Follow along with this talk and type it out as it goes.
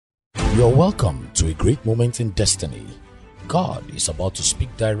You're welcome to a great moment in destiny. God is about to speak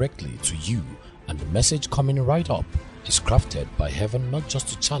directly to you, and the message coming right up is crafted by heaven not just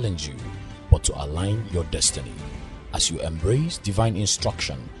to challenge you, but to align your destiny. As you embrace divine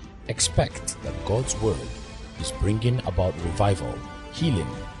instruction, expect that God's word is bringing about revival, healing,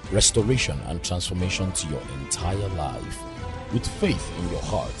 restoration, and transformation to your entire life. With faith in your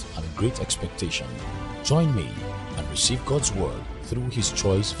heart and great expectation, join me and receive God's word through his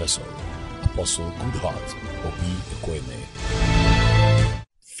choice vessel, Apostle Goodheart Obi Ekweme.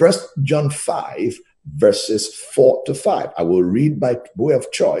 1 John 5, verses 4 to 5. I will read by way of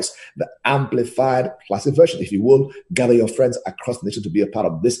choice the Amplified Classic Version. If you will, gather your friends across the nation to be a part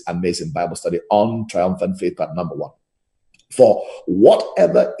of this amazing Bible study on Triumphant Faith, part number 1. For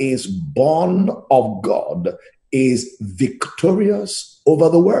whatever is born of God is victorious over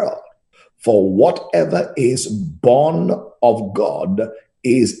the world. For whatever is born of God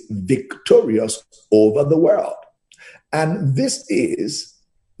is victorious over the world. And this is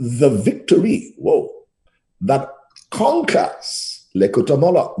the victory, that conquers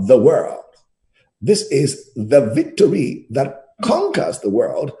Lekotomola, the world. This is the victory that conquers the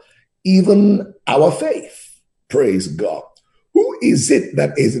world, even our faith. Praise God. Who is it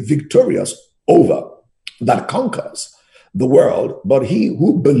that is victorious over, that conquers the world, but he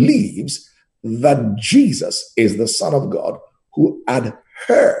who believes that Jesus is the Son of God, who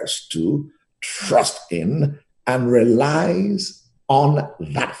adheres to, trust in, and relies on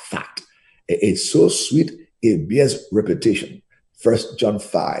that fact. It's so sweet, it bears repetition. 1 John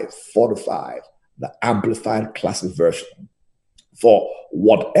 5, 4 to 5, the Amplified Classic Version. For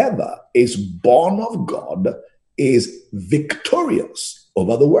whatever is born of God is victorious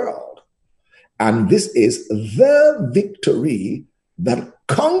over the world. And this is the victory that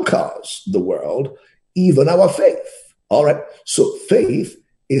conquers the world, even our faith. All right. So faith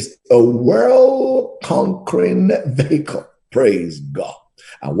is a world-conquering vehicle. Praise God.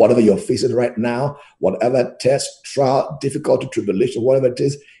 And whatever you're facing right now, whatever test, trial, difficulty, tribulation, whatever it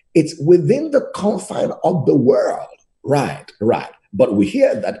is, it's within the confine of the world. Right. But we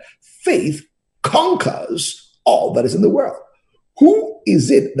hear that faith conquers all that is in the world. Who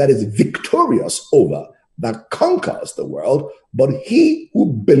is it that is victorious over, that conquers the world, but he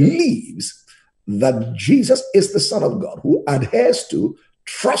who believes that Jesus is the Son of God, who adheres to,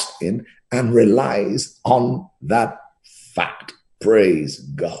 trusts in, and relies on that fact. Praise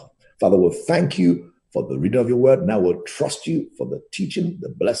God. Father, we'll thank you for the reading of your word. Now we'll trust you for the teaching, the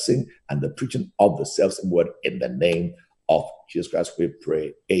blessing, and the preaching of the self-same word. In the name of Jesus Christ, we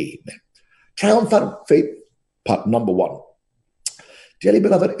pray. Amen. Triumphant Faith, part number 1. Dearly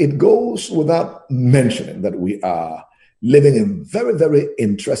beloved, it goes without mentioning that we are living in very, very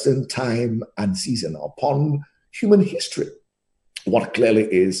interesting time and season upon human history. What clearly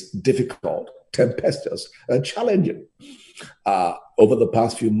is difficult, tempestuous, and challenging. Over the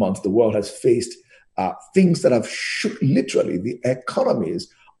past few months, the world has faced things that have shook literally the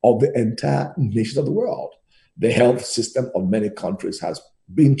economies of the entire nations of the world. The health system of many countries has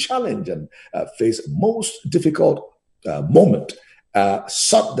been challenged and faced most difficult moment.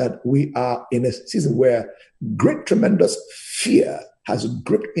 Such that we are in a season where great, tremendous fear has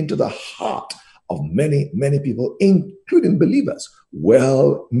gripped into the heart of many, many people, including believers,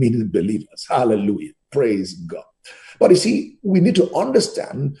 well-meaning believers. Hallelujah. Praise God. But you see, we need to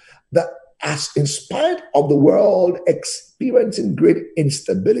understand that as in spite of the world experiencing great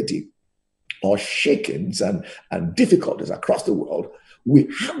instability or shakings and difficulties across the world, we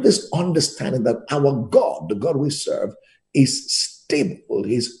have this understanding that our God, the God we serve, is stable,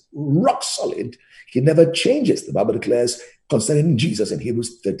 he's rock solid, he never changes. The Bible declares concerning Jesus in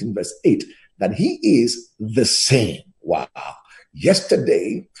Hebrews 13 verse 8 that he is the same. Wow.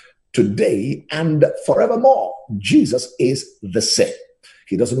 Yesterday, today, and forevermore, Jesus is the same.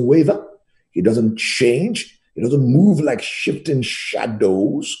 He doesn't waver, he doesn't change, he doesn't move like shifting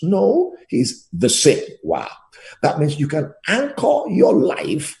shadows. No, he's the same. Wow. That means you can anchor your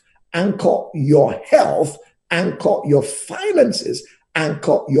life, anchor your health, anchor your finances,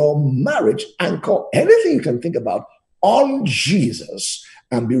 anchor your marriage, anchor anything you can think about on Jesus,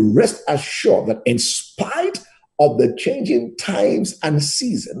 and be rest assured that in spite of the changing times and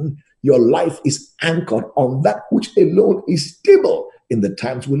season, your life is anchored on that which alone is stable in the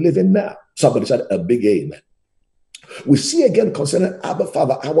times we live in now. Somebody said a big amen. We see again concerning Abba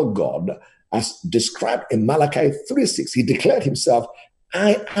Father, our God, as described in Malachi 3:6. He declared himself,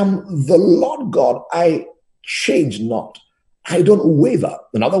 I am the Lord God, I change not. I don't waver.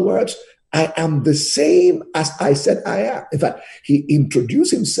 In other words, I am the same as I said I am. In fact, he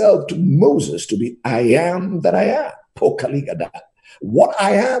introduced himself to Moses to be I am that I am. Pokaligada. What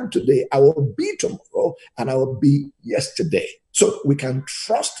I am today, I will be tomorrow, and I will be yesterday. So we can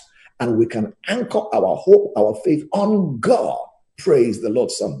trust and we can anchor our hope, our faith on God. Praise the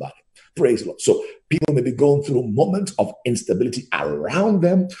Lord, somebody. Praise the Lord. So people may be going through moments of instability around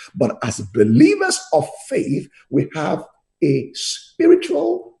them, but as believers of faith, we have a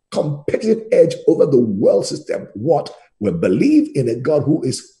spiritual competitive edge over the world system. What? We believe in a God who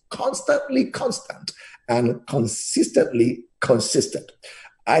is constantly constant and consistently consistent.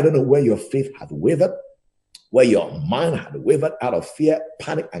 I don't know where your faith has wavered, where your mind had wavered out of fear,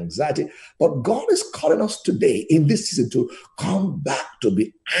 panic, anxiety. But God is calling us today in this season to come back to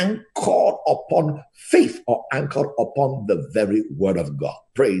be anchored upon faith or anchored upon the very word of God.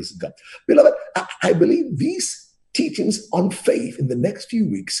 Praise God. Beloved, I believe these teachings on faith in the next few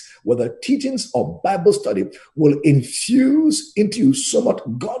weeks, whether teachings or Bible study, will infuse into you so much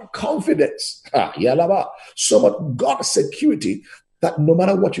God confidence, so much God security, that no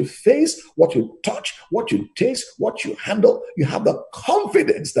matter what you face, what you touch, what you taste, what you handle, you have the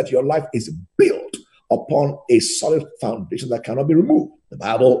confidence that your life is built upon a solid foundation that cannot be removed. The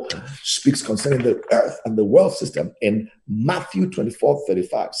Bible speaks concerning the earth and the world system in Matthew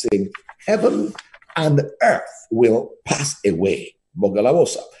 24:35, saying, heaven and earth will pass away.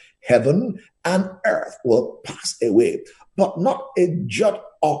 Bogalabosa. Heaven and earth will pass away, but not a jot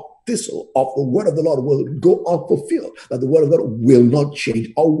or thistle of the word of the Lord will go unfulfilled, that the word of God will not change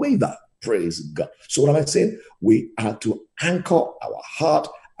or waver. Praise God. So what am I saying? We are to anchor our heart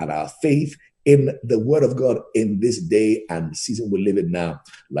and our faith in the word of God in this day and season we live in now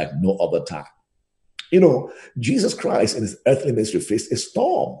like no other time. You know, Jesus Christ in his earthly ministry faced a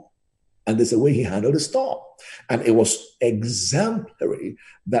storm. And there's a way he handled the storm. And it was exemplary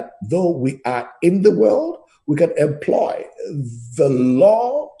that though we are in the world, we can employ the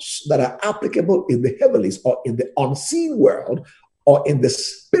laws that are applicable in the heavenlies or in the unseen world or in the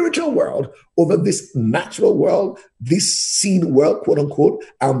spiritual world over this natural world, this seen world, quote unquote.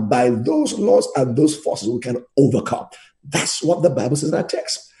 And by those laws and those forces, we can overcome. That's what the Bible says in our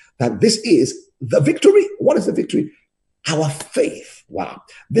text, that this is the victory. What is the victory? Our faith. Wow.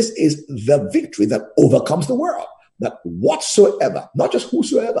 This is the victory that overcomes the world. That whatsoever, not just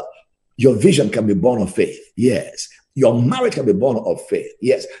whosoever, your vision can be born of faith. Yes. Your marriage can be born of faith.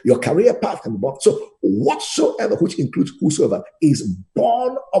 Yes. Your career path can be born. So whatsoever, which includes whosoever, is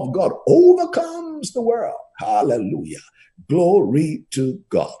born of God, overcomes the world. Hallelujah. Glory to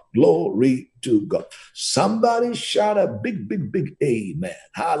God. Glory to God. Somebody shout a big, big, big amen.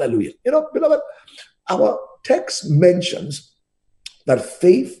 Hallelujah. You know, beloved, our text mentions that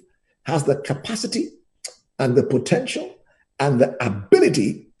faith has the capacity and the potential and the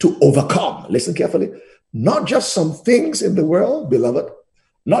ability to overcome. Listen carefully. Not just some things in the world, beloved,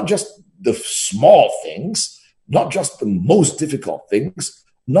 not just the small things, not just the most difficult things,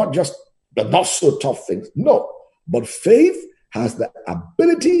 not just the not so tough things. No, but faith has the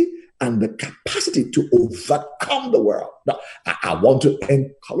ability and the capacity to overcome the world. Now, I want to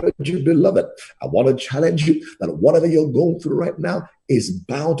encourage you, beloved. I want to challenge you that whatever you're going through right now is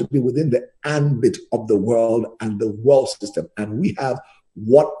bound to be within the ambit of the world and the world system. And we have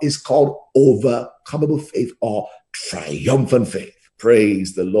what is called overcomable faith or triumphant faith.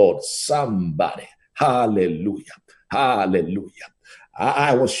 Praise the Lord, somebody. Hallelujah. Hallelujah.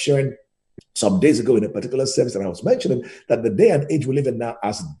 I was sharing some days ago in a particular service, and I was mentioning that the day and age we live in now,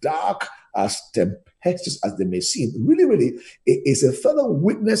 as dark, as tempestuous as they may seem, really, it is a further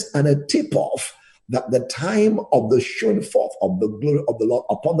witness and a tip-off that the time of the showing forth of the glory of the Lord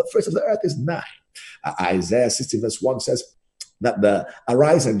upon the face of the earth is nigh. Isaiah 60 verse 1 says that the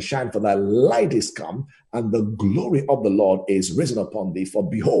arise and shine, for thy light is come, and the glory of the Lord is risen upon thee. For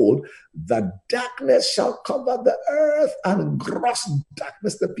behold, the darkness shall cover the earth, and gross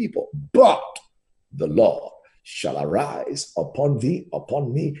darkness the people. But the Lord shall arise upon thee,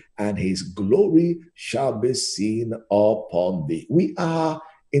 upon me, and his glory shall be seen upon thee. We are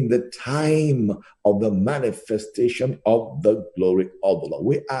in the time of the manifestation of the glory of the Lord.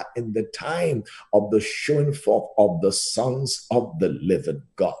 We are in the time of the showing forth of the sons of the living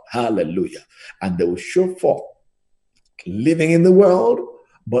God. Hallelujah. And they will show forth living in the world,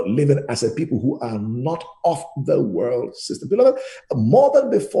 but living as a people who are not of the world system. Beloved, more than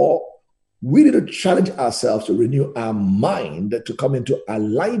before, we need to challenge ourselves to renew our mind, to come into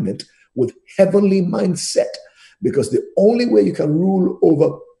alignment with heavenly mindset. Because the only way you can rule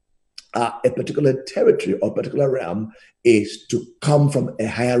over a particular territory or particular realm is to come from a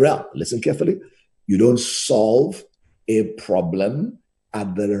higher realm. Listen carefully. You don't solve a problem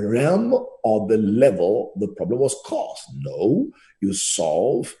at the realm or the level the problem was caused. No, you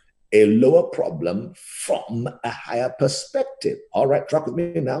solve a lower problem from a higher perspective. All right, track with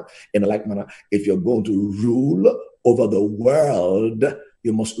me now. In a like manner, if you're going to rule over the world,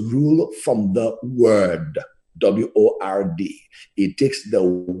 you must rule from the word. W-O-R-D. It takes the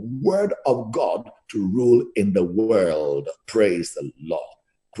word of God to rule in the world. Praise the Lord.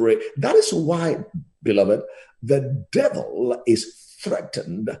 Pray. That is why, beloved, the devil is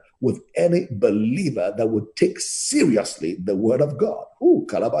threatened with any believer that would take seriously the word of God. Ooh,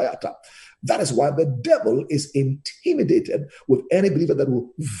 kalabayata. That is why the devil is intimidated with any believer that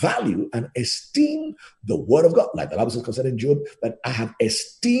will value and esteem the word of God. Like the Bible says concerning Job, that I have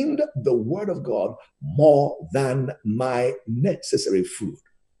esteemed the word of God more than my necessary food.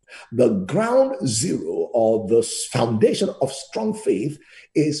 The ground zero or the foundation of strong faith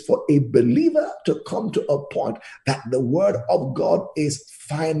is for a believer to come to a point that the word of God is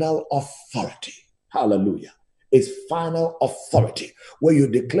final authority. Hallelujah. It's final authority, where you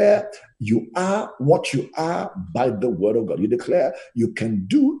declare you are what you are by the word of God. You declare you can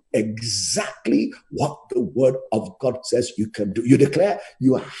do exactly what the word of God says you can do. You declare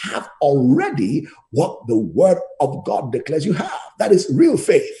you have already what the word of God declares you have. That is real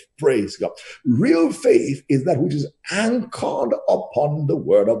faith. Praise God. Real faith is that which is anchored upon the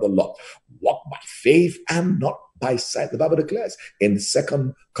word of the Lord. Walk by faith and not by sight. The Bible declares in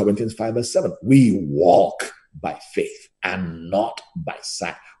 2 Corinthians 5 verse 7, we walk by faith and not by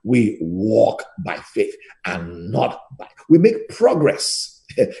sight. We walk by faith and not by. We make progress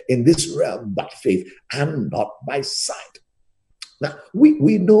in this realm by faith and not by sight. Now,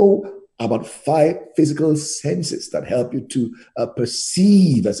 we know about 5 physical senses that help you to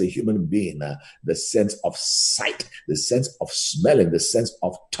perceive as a human being. The sense of sight, the sense of smelling, the sense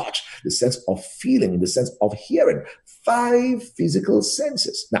of touch, the sense of feeling, the sense of hearing. 5 physical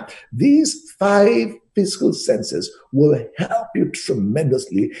senses. Now, these 5 physical senses will help you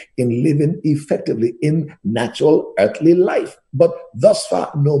tremendously in living effectively in natural earthly life. But thus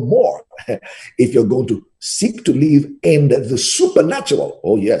far, no more. If you're going to seek to live in the supernatural,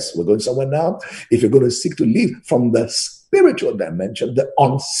 oh yes, we're going somewhere now. If you're going to seek to live from the spiritual dimension, the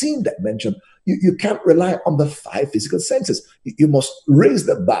unseen dimension, you can't rely on the 5 physical senses. You must raise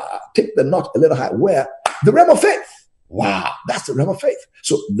the bar, take the notch a little higher, where the realm of faith. Wow, that's the realm of faith.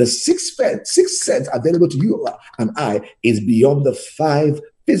 So the sixth sense available to you and I is beyond the 5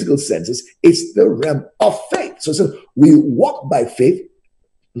 physical senses. It's the realm of faith. So we walk by faith,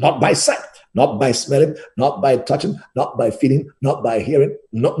 not by sight, not by smelling, not by touching, not by feeling, not by hearing,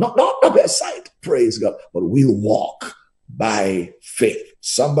 not by sight. Praise God. But we walk by faith.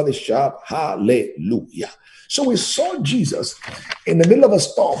 Somebody shout hallelujah. So we saw Jesus in the middle of a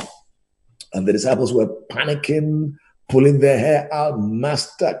storm, and the disciples were panicking, pulling their hair out.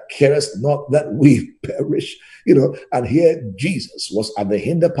 Master, carest not that we perish. And here Jesus was at the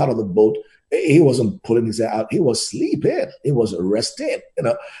hinder part of the boat. He wasn't pulling his hair out. He was sleeping. He was resting.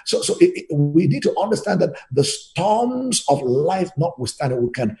 So we need to understand that the storms of life notwithstanding,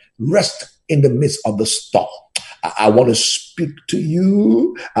 we can rest in the midst of the storm. I want to speak to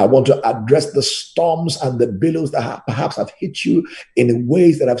you. I want to address the storms and the billows that perhaps have hit you in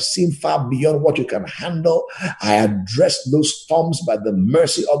ways that have seemed far beyond what you can handle. I address those storms by the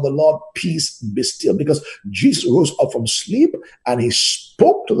mercy of the Lord. Peace, be still. Because Jesus rose up from sleep and he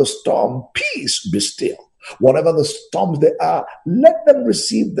spoke to the storm, peace, be still. Whatever the storms they are, let them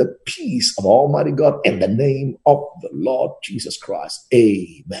receive the peace of Almighty God in the name of the Lord Jesus Christ.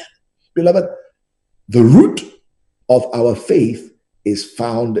 Amen. Beloved, the root of our faith is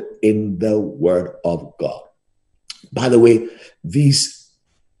found in the word of God. By the way, these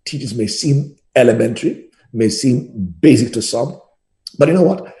teachings may seem elementary, may seem basic to some, but you know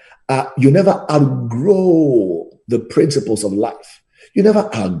what? You never outgrow the principles of life. You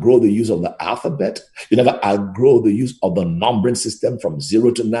never outgrow the use of the alphabet. You never outgrow the use of the numbering system from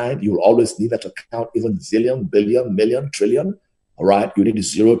 0 to 9. You will always need that to count even zillion, billion, million, trillion. All right? You need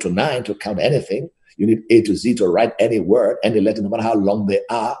 0 to 9 to count anything. You need A to Z to write any word, any letter, no matter how long they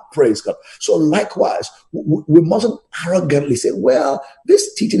are. Praise God. So likewise, we mustn't arrogantly say, well,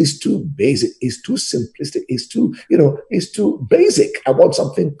 this teaching is too basic, it's too simplistic, it's too basic. I want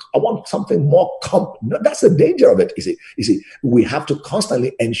something more No, that's the danger of it. You see, we have to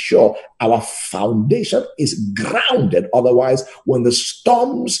constantly ensure our foundation is grounded. Otherwise, when the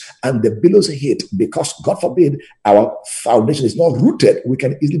storms and the billows hit, because God forbid our foundation is not rooted, we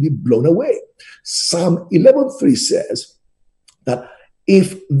can easily be blown away. Psalm 11:3 says that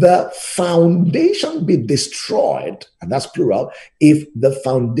if the foundation be destroyed, and that's plural, if the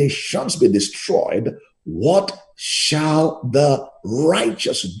foundations be destroyed, what shall the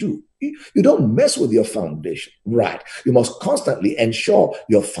righteous do? You don't mess with your foundation, right? You must constantly ensure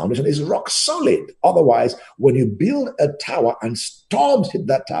your foundation is rock solid. Otherwise, when you build a tower and storms hit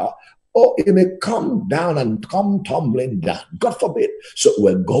that tower, or it may come down and come tumbling down. God forbid. So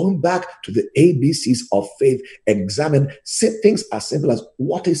we're going back to the ABCs of faith. Examine things as simple as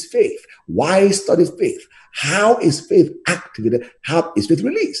what is faith? Why study faith? How is faith activated? How is faith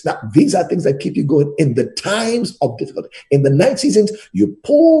released? Now, these are things that keep you going in the times of difficulty. In the night seasons, you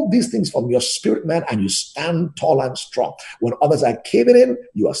pull these things from your spirit man and you stand tall and strong. When others are caving in,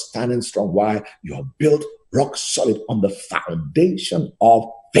 you are standing strong. Why? You are built rock solid on the foundation of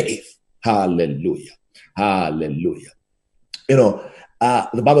faith. Hallelujah. Hallelujah.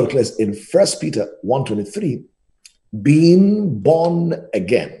 The Bible declares in 1 Peter 1:23, being born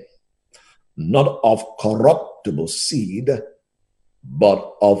again, not of corruptible seed,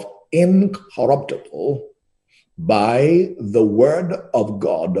 but of incorruptible, by the word of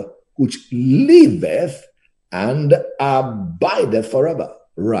God, which liveth and abideth forever.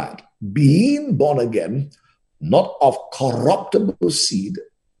 Right. Being born again, not of corruptible seed,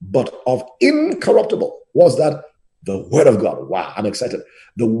 but of incorruptible. What's that? The word of God. Wow, I'm excited.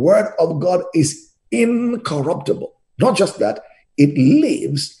 The word of God is incorruptible. Not just that, it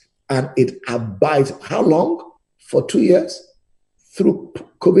lives and it abides. How long? For 2 years? Through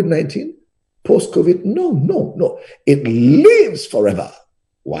COVID-19? Post-COVID? No. It lives forever.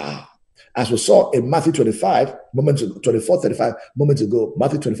 Wow. As we saw in Matthew 24:35 moments ago,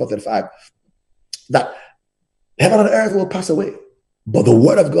 Matthew 24:35, that heaven and earth will pass away, but the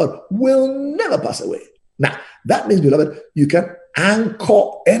word of God will never pass away. Now, that means, beloved, you can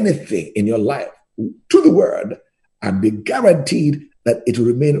anchor anything in your life to the word and be guaranteed that it will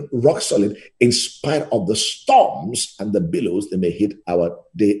remain rock solid in spite of the storms and the billows that may hit our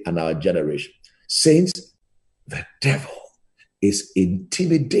day and our generation. Saints, the devil is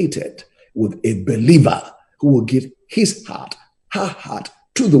intimidated with a believer who will give his heart, her heart,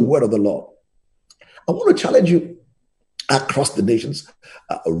 to the word of the Lord. I want to challenge you across the nations,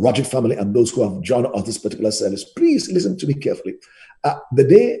 Roger family, and those who have joined us this particular service. Please listen to me carefully. The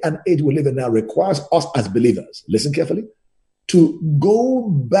day and age we live in now requires us as believers, listen carefully, to go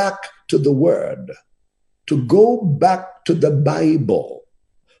back to the word, to go back to the Bible,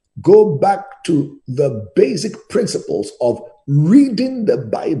 go back to the basic principles of reading the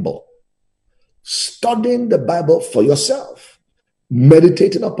Bible, studying the Bible for yourself,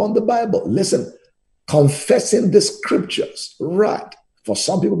 meditating upon the Bible. Listen, confessing the scriptures, right? For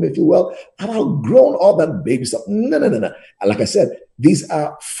some people may feel, well, I've outgrown all that baby stuff. No. And like I said, these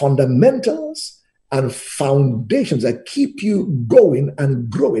are fundamentals and foundations that keep you going and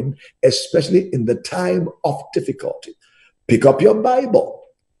growing, especially in the time of difficulty. Pick up your Bible,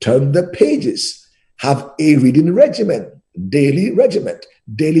 turn the pages, have a reading regimen, daily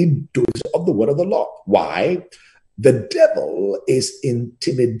dose of the word of the Lord. Why? The devil is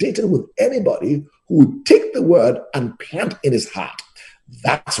intimidated with anybody who would take the word and plant in his heart.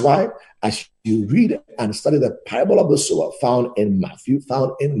 That's why, as you read and study the parable of the sower found in Matthew,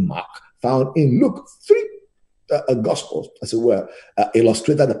 found in Mark, found in Luke, three gospels, as it were,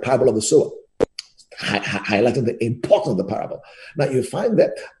 illustrated the parable of the sower, highlighting the importance of the parable. Now you find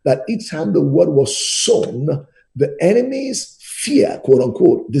that each time the word was sown, the enemy's fear, quote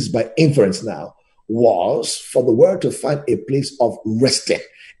unquote, this is by inference now, was for the word to find a place of resting,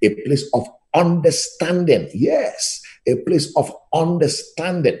 a place of understanding. Yes, a place of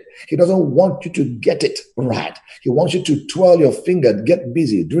understanding. He doesn't want you to get it right. He wants you to twirl your finger, get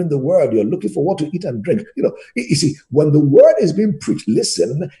busy. During the word, you're looking for what to eat and drink. You see, when the word is being preached,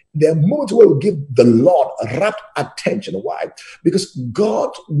 listen, there are moments where we give the Lord rapt attention. Why? Because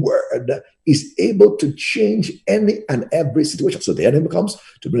God's word is able to change any and every situation. So the enemy comes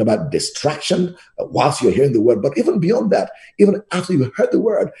to bring about distraction whilst you're hearing the word. But even beyond that, even after you've heard the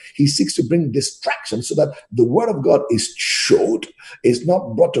word, he seeks to bring distraction so that the word of God is showed, is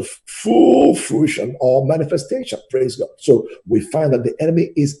not brought to full fruition or manifestation. Praise God. So we find that the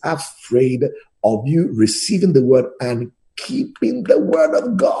enemy is afraid of you receiving the word and keeping the word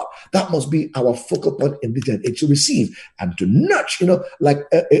of God. That must be our focal point in this generation, to receive and to nurture. Like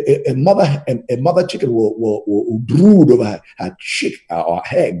a mother chicken will brood over her chick or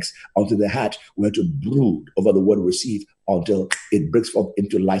eggs until they hatch. We're to brood over the word received until it breaks forth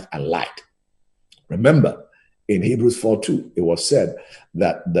into life and light. Remember, in Hebrews 4:2, it was said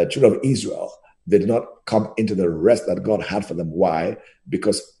that the children of Israel, they did not come into the rest that God had for them. Why?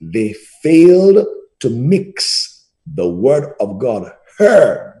 Because they failed to mix the word of God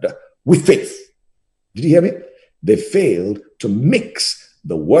heard with faith. Did you hear me? They failed to mix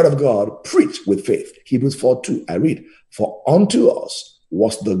the word of God preached with faith. Hebrews 4:2, I read, for unto us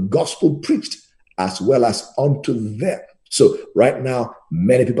was the gospel preached as well as unto them. So right now,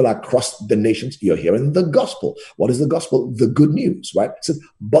 many people across the nations, you're hearing the gospel. What is the gospel? The good news, right? So,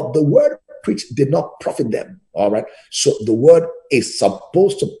 but the word preached did not profit them, all right? So the word is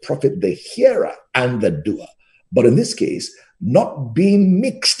supposed to profit the hearer and the doer. But in this case, not being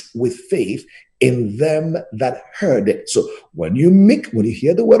mixed with faith in them that heard it. So when you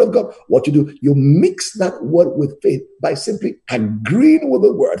hear the word of God, what you do, you mix that word with faith by simply agreeing with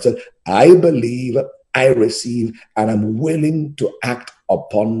the word. So I believe, I receive, and I'm willing to act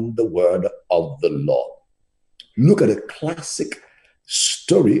upon the word of the Lord. Look at a classic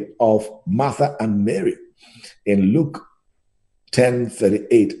story of Martha and Mary in Luke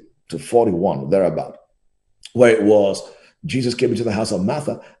 10:38 to 41, thereabout, where it was Jesus came into the house of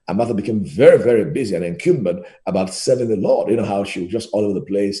Martha, and Martha became very, very busy and incumbent about serving the Lord. You know how she was just all over the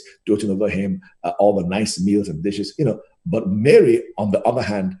place, doting over him, all the nice meals and dishes, But Mary, on the other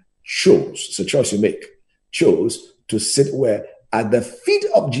hand, chose, it's a choice you make, chose to sit where? At the feet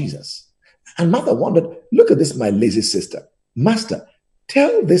of Jesus. And Martha wondered, look at this, my lazy sister. Master,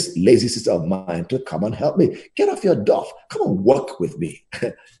 tell this lazy sister of mine to come and help me. Get off your duff. Come and work with me.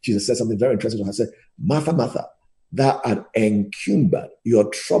 Jesus said something very interesting to her. He said, Martha, Martha, thou art encumbered, you're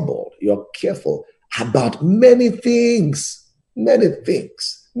troubled, you're careful about many things. He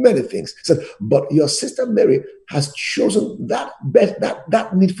said, but your sister Mary has chosen that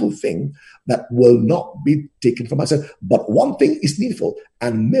needful thing that will not be taken from her. I said, but one thing is needful,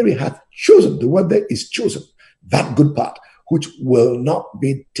 and Mary hath chosen, the word there is chosen, that good part, which will not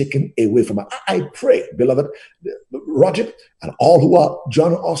be taken away from her. I pray, beloved, Roger, and all who are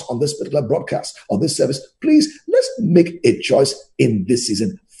joining us on this particular broadcast, on this service, please, let's make a choice in this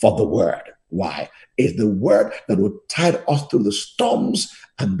season for the word. Why? It's the word that will tide us through the storms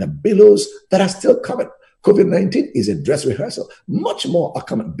and the billows that are still coming. COVID-19 is a dress rehearsal. Much more are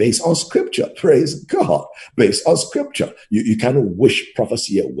coming based on scripture. Praise God. Based on scripture. You can't wish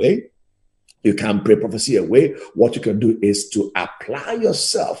prophecy away. You can't pray prophecy away. What you can do is to apply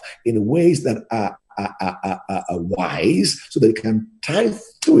yourself in ways that are wise so that you can tithe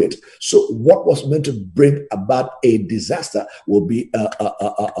through it. So what was meant to bring about a disaster will be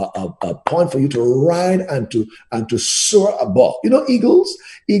a point for you to ride and to soar above. Eagles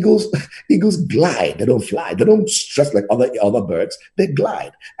glide. They don't fly. They don't stress like other birds. They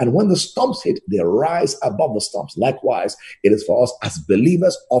glide. And when the storms hit, they rise above the storms. Likewise, it is for us as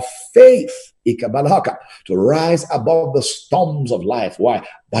believers of faith, to rise above the storms of life. Why?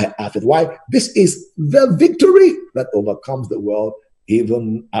 By our faith. Why? This is the victory that overcomes the world,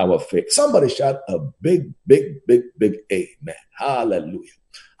 even our faith. Somebody shout a big, big, big, big amen. Hallelujah.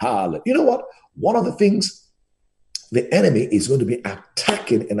 Hallelujah. You know what? One of the things the enemy is going to be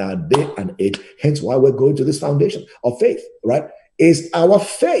attacking in our day and age, hence why we're going to this foundation of faith, right? Is our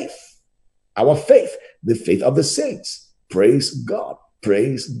faith. Our faith, the faith of the saints. Praise God.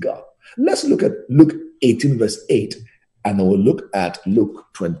 Praise God. Let's look at Luke 18, verse 8, and then we'll look at Luke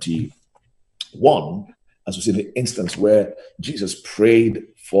 21, as we see the instance where Jesus prayed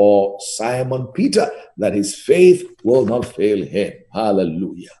for Simon Peter that his faith will not fail him.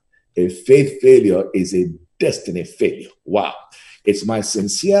 Hallelujah. A faith failure is a destiny failure. Wow. It's my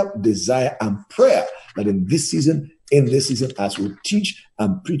sincere desire and prayer that in this season, as we teach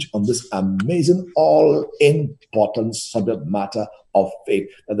and preach on this amazing, all-important subject matter of faith,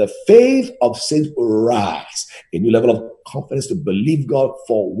 that the faith of saints will rise, a new level of confidence to believe God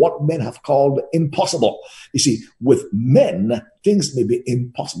for what men have called impossible. You see, with men, things may be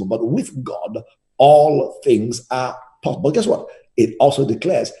impossible, but with God, all things are possible. But guess what? It also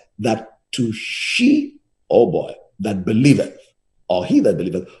declares that to that believeth, or he that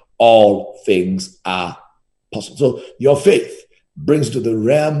believeth, all things are possible. So your faith brings to the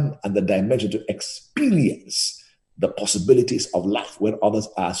realm and the dimension to experience the possibilities of life when others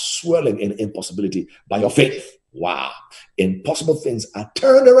are swirling in impossibility by your faith. Wow. Impossible things are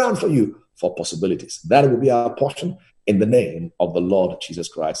turned around for you for possibilities. That will be our portion in the name of the Lord Jesus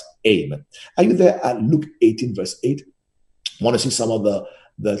Christ. Amen. Are you there at Luke 18, verse 8? Want to see some of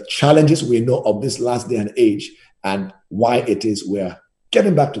the challenges we know of this last day and age and why it is we're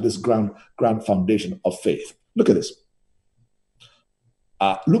getting back to this ground foundation of faith. Look at this.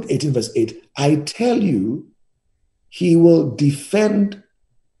 Luke 18, verse 8. I tell you, he will defend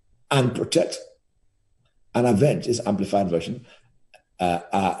and protect and avenge, is Amplified Version,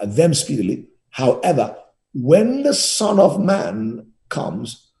 them speedily. However, when the Son of Man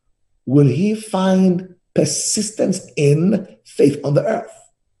comes, will he find persistence in faith on the earth?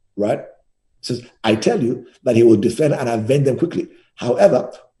 Right? It says, I tell you that he will defend and avenge them quickly. However,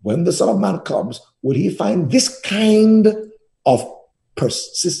 when the Son of Man comes, will he find this kind of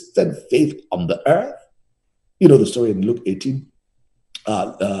persistent faith on the earth. You know the story in Luke 18,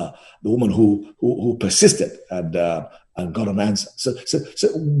 the woman who persisted and got an answer. So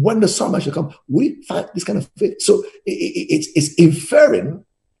when the Son shall come, we find this kind of faith. So it's inferring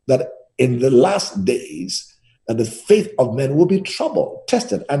that in the last days, that the faith of men will be troubled,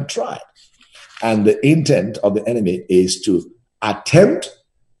 tested, and tried. And the intent of the enemy is to attempt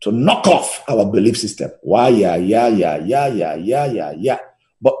to knock off our belief system. Why, yeah.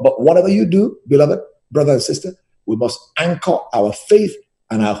 But whatever you do, beloved brother and sister, we must anchor our faith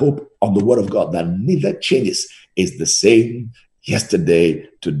and our hope on the word of God that neither changes, is the same yesterday,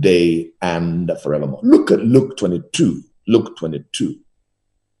 today, and forevermore. Look at Luke 22. Luke 22.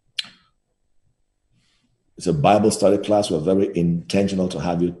 It's a Bible study class. We're very intentional to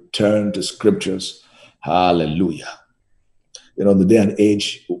have you turn to scriptures. Hallelujah. You know, in the day and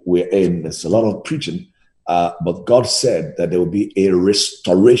age we're in, there's a lot of preaching, but God said that there will be a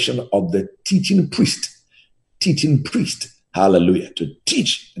restoration of the teaching priest. Hallelujah. To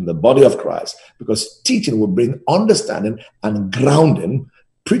teach in the body of Christ, because teaching will bring understanding and grounding.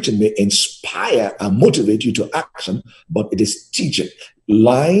 Preaching may inspire and motivate you to action, but it is teaching,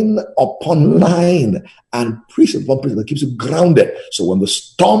 line upon line, and precept upon precept that keeps you grounded. So when the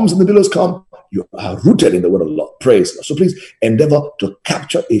storms and the billows come, you are rooted in the word of the Lord. Praise God. So please endeavor to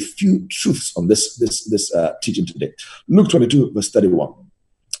capture a few truths on this teaching today. Luke 22, verse 31.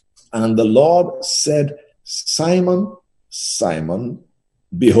 And the Lord said, Simon, Simon,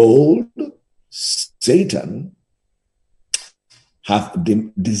 behold, Satan hath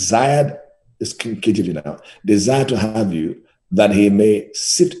desired, this KJV now, desire to have you, that he may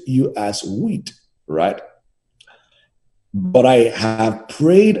sift you as wheat, right? But I have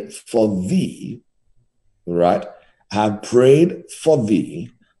prayed for thee, right? Have prayed for thee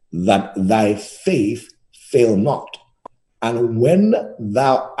that thy faith fail not. And when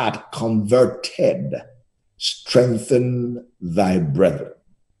thou art converted, strengthen thy brethren.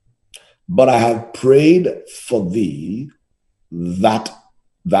 But I have prayed for thee that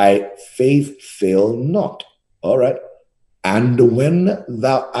thy faith fail not. All right. And when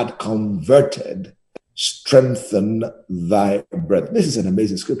thou art converted, strengthen thy brethren. This is an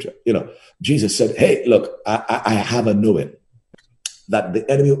amazing scripture. You know, Jesus said, hey, look, I have a knowing that the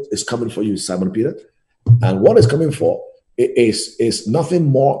enemy is coming for you, Simon Peter. And what is coming for is nothing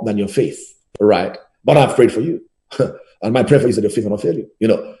more than your faith, right? But I've prayed for you. And my prayer for you is that your faith will not fail you, you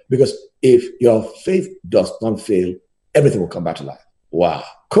know, because if your faith does not fail, everything will come back to life. Wow.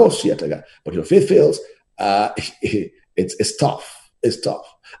 Of course, yet again. But your faith fails, it's tough. It's tough.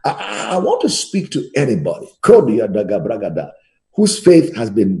 I want to speak to anybody whose faith has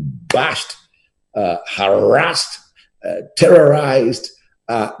been bashed, harassed, terrorized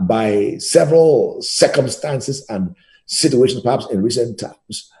by several circumstances and situations, perhaps in recent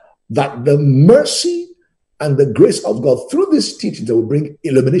times, that the mercy and the grace of God through this teaching that will bring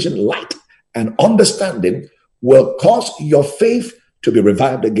illumination, light, and understanding will cause your faith to be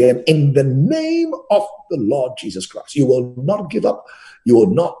revived again in the name of the Lord Jesus Christ. You will not give up. You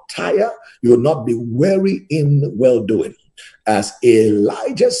will not tire. You will not be weary in well-doing. As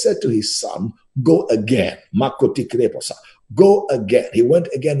Elijah said to his son, go again. Go again. He went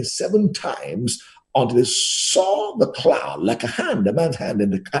again 7 times until he saw the cloud like a man's hand in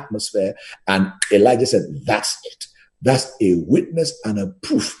the atmosphere. And Elijah said, that's it. That's a witness and a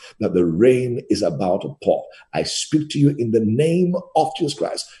proof that the rain is about to pour. I speak to you in the name of Jesus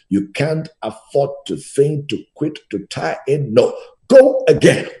Christ. You can't afford to faint, to quit, to tie in. No. Go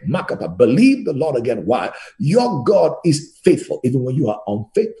again. Mark up. Believe the Lord again. Why? Your God is faithful. Even when you are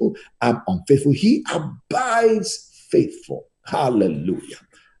unfaithful, I'm unfaithful. He abides faithful. Hallelujah.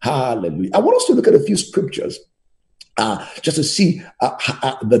 Hallelujah. I want us to look at a few scriptures just to see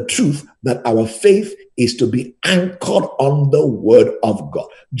the truth that our faith is to be anchored on the word of God.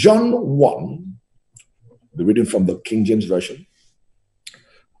 John 1, the reading from the King James Version.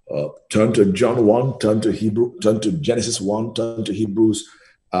 Turn to John 1, turn to Genesis 1, turn to Hebrews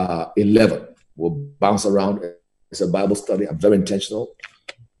 11. We'll bounce around. It's a Bible study. I'm very intentional.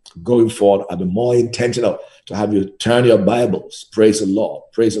 Going forward, I'll be more intentional to have you turn your Bibles. Praise the Lord.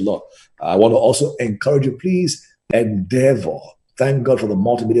 Praise the Lord. I want to also encourage you, please endeavor. Thank God for the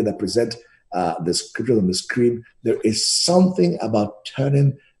multimedia that present the scriptures on the screen. There is something about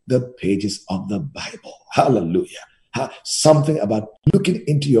turning the pages of the Bible. Hallelujah. Something about looking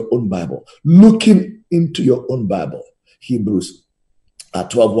into your own Bible. Looking into your own Bible. Hebrews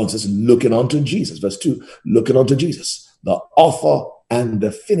 12:1 says, looking unto Jesus. Verse 2, looking unto Jesus, the author and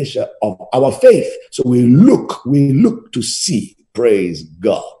the finisher of our faith. So we look to see. Praise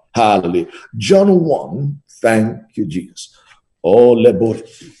God. Hallelujah. John 1, thank you, Jesus. Oh, Lebor.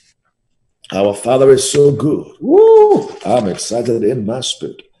 Our Father is so good. Woo! I'm excited in my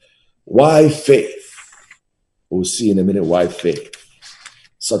spirit. Why faith? We'll see in a minute why faith.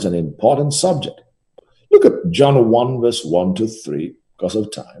 Such an important subject. Look at John 1, verse 1 to 3, because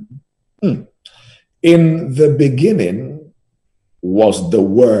of time. In the beginning was the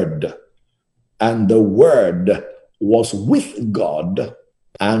Word, and the Word was with God,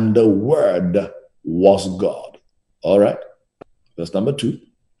 and the Word was God. All right. Verse number 2.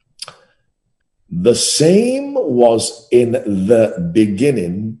 The same was in the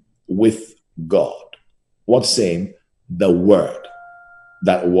beginning with God. What same? The Word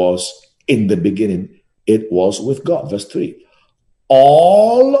that was in the beginning. It was with God. Verse 3.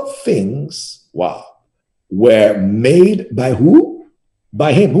 All things, wow, were made by who?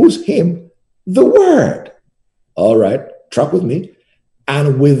 By Him. Who's Him? The Word. All right, track with me.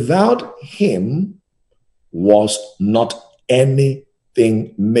 And without Him was not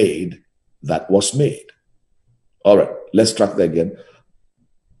anything made that was made. All right, let's track that again.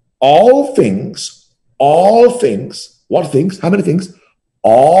 All things, what things? How many things?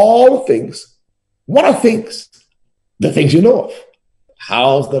 All things. What are things? The things you know of.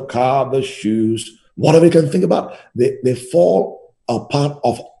 House, the car, the shoes, whatever you can think about. They fall a part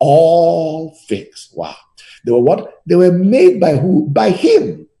of all things. Wow. They were what? They were made by who? By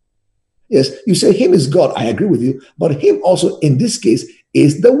Him. Yes, you say Him is God. I agree with you. But Him also, in this case,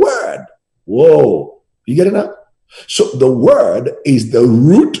 is the Word. Whoa. You get it now? So the Word is the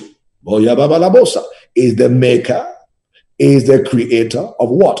root, is the maker, is the creator of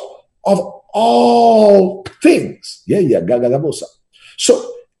what? Of all things. Gagabosa.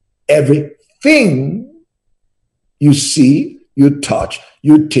 So everything you see, you touch,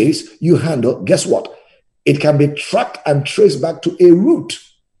 you taste, you handle, guess what? It can be tracked and traced back to a root,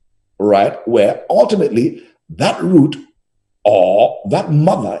 right? Where ultimately that root or that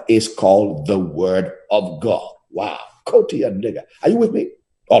mother is called the Word of God. Wow. Koti and nigga. Are you with me?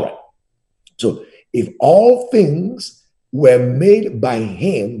 All right. So if all things were made by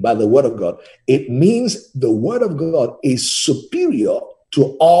Him, by the Word of God, it means the Word of God is superior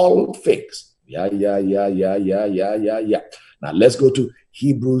to all things. Yeah. Now let's go to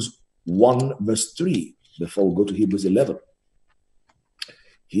Hebrews 1 verse 3 before we go to Hebrews 11.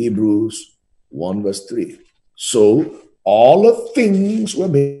 Hebrews 1 verse 3. So all of things were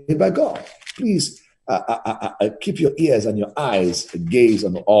made by God. Please keep your ears and your eyes gaze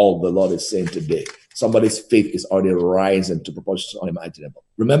on all the Lord is saying today. Somebody's faith is already rising to proportions unimaginable.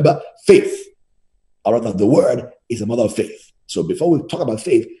 Remember, faith, or rather the Word, is the mother of faith. So before we talk about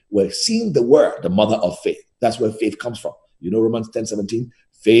faith, we're seeing the Word, the mother of faith. That's where faith comes from. You know Romans 10:17,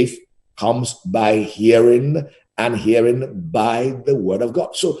 faith comes by hearing, and hearing by the Word of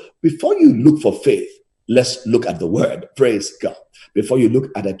God. So before you look for faith, let's look at the Word. Praise God. Before you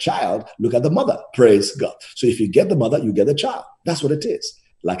look at a child, look at the mother. Praise God. So if you get the mother, you get the child. That's what it is.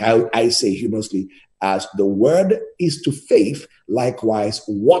 Like I say humorously, as the Word is to faith, likewise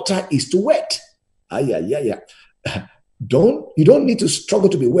water is to wet. You don't need to struggle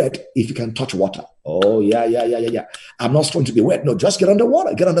to be wet if you can touch water. Oh, yeah. I'm not struggling to be wet. No, just get under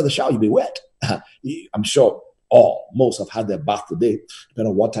water. Get under the shower, you'll be wet. I'm sure most have had their bath today,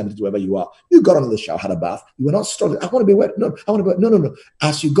 depending on what time it is, wherever you are. You got under the shower, had a bath. You were not struggling. I want to be wet. No, I want to be wet. No.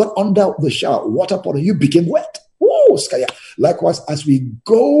 As you got under the shower, water poured, you became wet. Woo, Skaya. Likewise, as we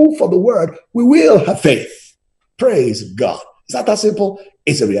go for the Word, we will have faith. Praise God. Is that simple?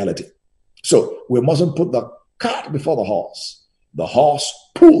 It's a reality. So we mustn't put the cart before the horse. The horse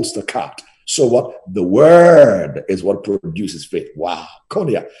pulls the cart. So what? The Word is what produces faith. Wow.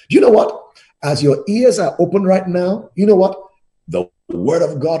 Konya. Do you know what? As your ears are open right now, you know what? The Word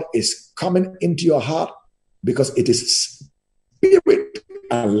of God is coming into your heart because it is spirit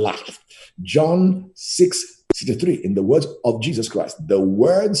and life. John 6:63, in the words of Jesus Christ, the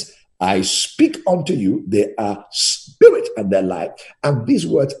words I speak unto you, they are spirit and they're life. And these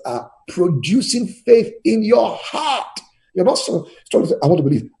words are producing faith in your heart. You're not so strong to say, I want to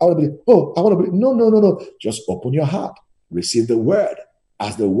believe. Oh, I want to believe. No. Just open your heart. Receive the Word.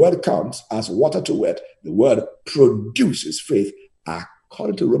 As the Word comes, as water to wet, the Word produces faith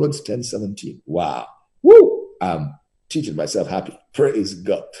according to Romans 10:17. Wow. Woo! I'm teaching myself happy. Praise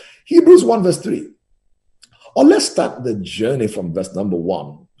God. Hebrews 1 verse 3. Or let's start the journey from verse number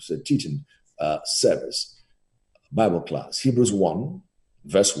 1. It's a teaching service, Bible class. Hebrews 1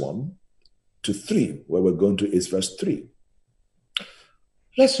 verse 1 to 3, where we're going to is verse 3.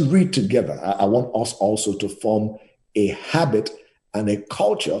 Let's read together. I want us also to form a habit and a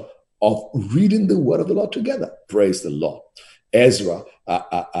culture of reading the Word of the Lord together. Praise the Lord. Ezra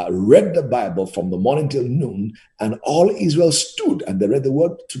read the Bible from the morning till noon, and all Israel stood and they read the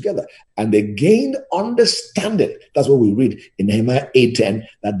word together and they gained understanding. That's what we read in Nehemiah 8:10,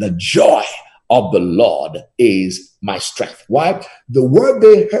 that the joy of the Lord is my strength. Why? The word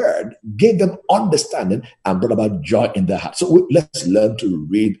they heard gave them understanding and brought about joy in their heart. So let's learn to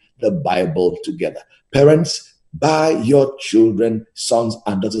read the Bible together. Parents, buy your children, sons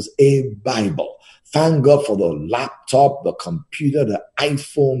and daughters, a Bible. Thank God for the laptop, the computer, the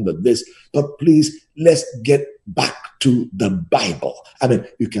iPhone, the this. But please, let's get back to the Bible. I mean,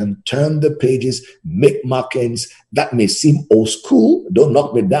 you can turn the pages, make markings. That may seem old school. Don't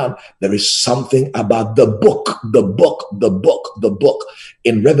knock me down. There is something about the book, the book, the book, the book.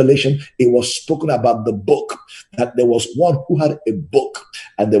 In Revelation, it was spoken about the book, that there was one who had a book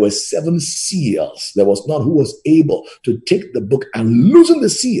and there were 7 seals. There was none who was able to take the book and loosen the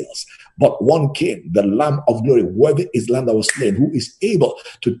seals. But one came, the Lamb of glory, worthy is the Lamb that was slain, who is able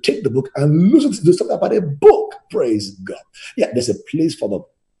to take the book and loosen it. Do something about a book. Praise God. Yeah, there's a place for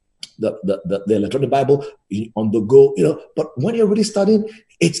the electronic Bible on the go, but when you're really studying,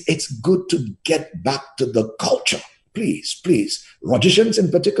 it's good to get back to the culture. Please, Rhodesians in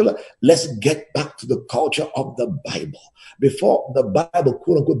particular, let's get back to the culture of the Bible. Before the Bible,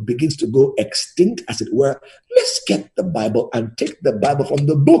 quote unquote, begins to go extinct, as it were, let's get the Bible and take the Bible from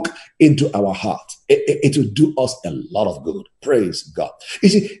the book into our heart. It will do us a lot of good. Praise God. You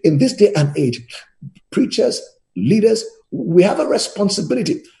see, in this day and age, preachers, leaders, we have a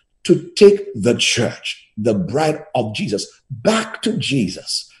responsibility to take the church, the bride of Jesus, back to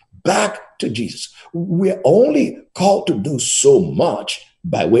Jesus. Back to Jesus. We're only called to do so much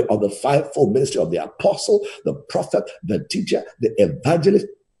by way of the fivefold ministry of the apostle, the prophet, the teacher, the evangelist,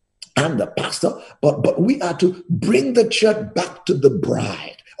 and the pastor. But we are to bring the church back to the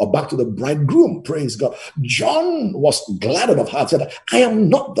bride, or back to the bridegroom. Praise God. John was glad of heart, said, I am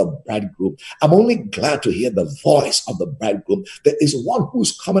not the bridegroom. I'm only glad to hear the voice of the bridegroom. There is one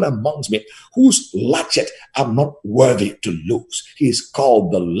who's coming amongst me, whose latchet I'm not worthy to loose. He is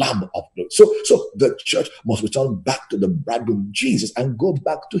called the Lamb of glory. So the church must return back to the bridegroom Jesus and go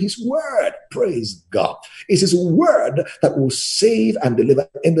back to his word. Praise God. It's his word that will save and deliver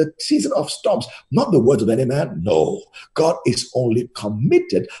in the season of storms, not the words of any man. No, God is only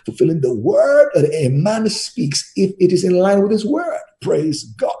committed fulfilling the word that a man speaks if it is in line with his word. Praise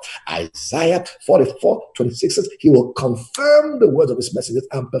God. Isaiah 44:26 says, he will confirm the words of his messengers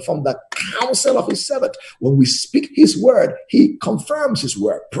and perform the counsel of his servant. When we speak his word, he confirms his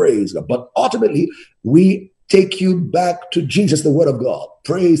word. Praise God. But ultimately, we take you back to Jesus, the word of God.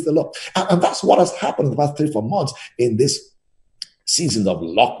 Praise the Lord. And that's what has happened in the past 3-4 months in this seasons of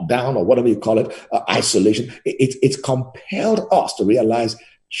lockdown, or whatever you call it, isolation. It's compelled us to realize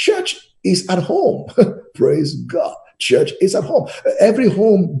church is at home. Praise God. Church is at home. Every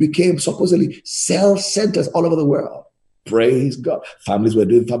home became supposedly cell centers all over the world. Praise God. Families were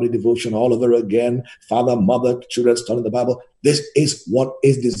doing family devotion all over again. Father, mother, children studying the Bible. This is what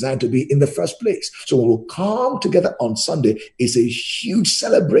is designed to be in the first place. So when we come together on Sunday, it's a huge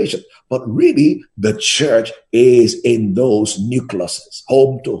celebration. But really, the church is in those nucleuses,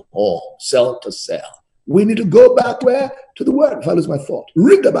 home to home, cell to cell. We need to go back where? To the word. If I lose my thought,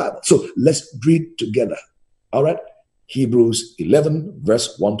 read the Bible. So let's read together. All right. Hebrews 11,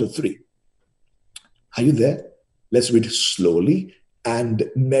 verse 1-3. Are you there? Let's read slowly and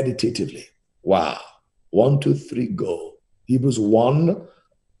meditatively. Wow. 1, 2, 3, go. Hebrews 1,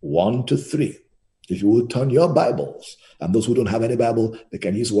 1-3. If you will turn your Bibles, and those who don't have any Bible, they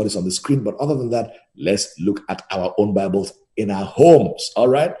can use what is on the screen. But other than that, let's look at our own Bibles in our homes. All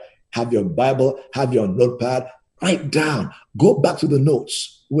right. Have your Bible, have your notepad, write down, go back to the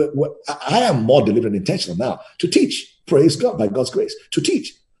notes. I am more deliberate and intentional now to teach, praise God, by God's grace, to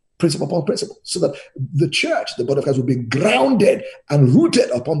teach principle upon principle, so that the church, the body of Christ, will be grounded and rooted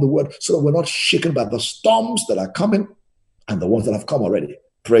upon the word, so that we're not shaken by the storms that are coming and the ones that have come already.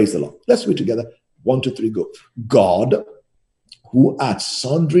 Praise the Lord. Let's read together. 1, 2, 3, go. God, who at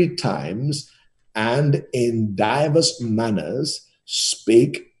sundry times and in diverse manners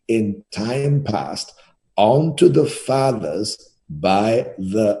spake in time past unto the fathers by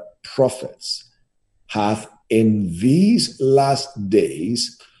the prophets, hath in these last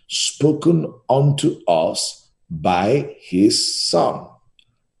days spoken unto us by his Son,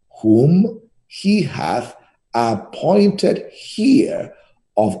 whom he hath appointed heir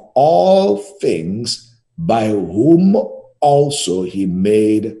of all things, by whom also he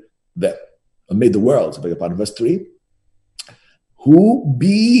made the world. So beg your pardon, verse 3. Who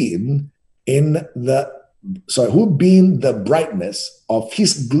being the brightness of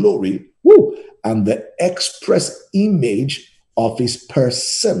his glory, and the express image of his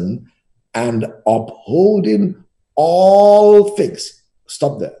person and upholding all things.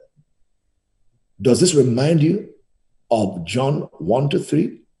 Stop there. Does this remind you of John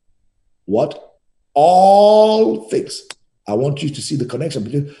 1-3? What? All things. I want you to see the connection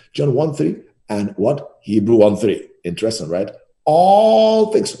between John 1:3 and what? Hebrew 1:3. Interesting, right?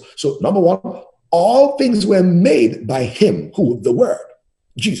 All things. So number one, all things were made by him, who? The Word,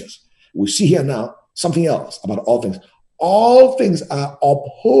 Jesus. We see here now something else about all things. All things are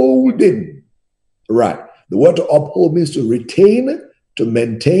upholding. Right. The word to uphold means to retain, to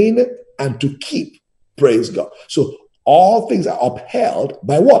maintain, and to keep. Praise God. So all things are upheld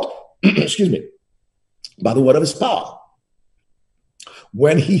by what? Excuse me. By the word of his power.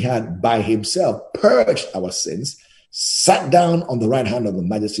 When he had by himself purged our sins, sat down on the right hand of the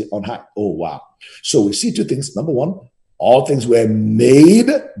majesty on high. Oh, wow. So we see two things. Number one, all things were made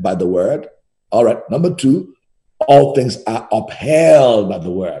by the word. All right. Number two, all things are upheld by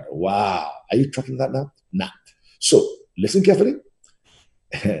the word. Wow. Are you tracking that now? Nah. So listen carefully.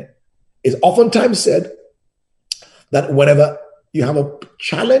 It's oftentimes said that whenever you have a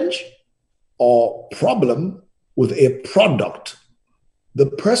challenge or problem with a product, the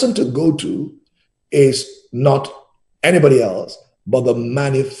person to go to is not anybody else but the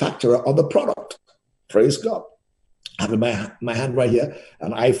manufacturer of the product. Praise God. I have in my hand right here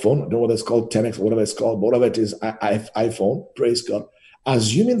an iPhone. I don't know what it's called, 10X, whatever it's called, but whatever it is, iPhone. Praise God.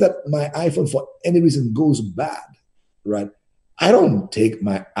 Assuming that my iPhone for any reason goes bad, right? I don't take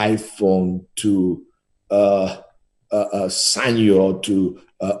my iPhone to Sanyo or to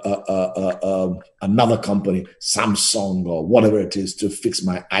another company, Samsung or whatever it is, to fix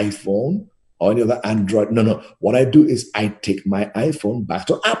my iPhone or any other Android. No. What I do is I take my iPhone back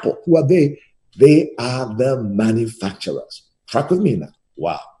to Apple. Who are they? They are the manufacturers. Track with me now.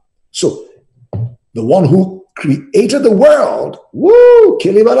 Wow. So the one who created the world,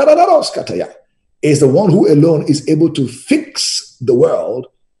 is the one who alone is able to fix the world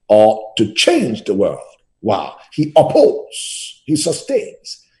or to change the world. Wow. He upholds, he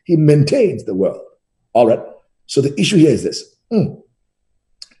sustains, he maintains the world. All right. So the issue here is this.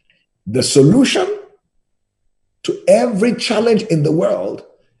 The solution to every challenge in the world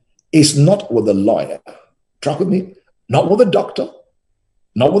is not with a lawyer. Track with me. Not with a doctor,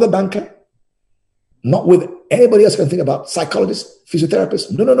 not with a banker, not with anybody else can think about, psychologists,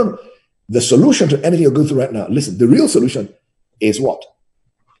 physiotherapists. No. The solution to anything you're going through right now, listen, the real solution is what?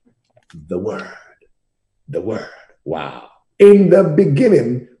 The Word. The Word. Wow. In the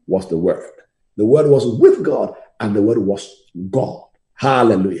beginning was the Word. The Word was with God and the Word was God.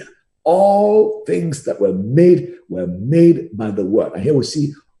 Hallelujah. All things that were made by the Word. And here we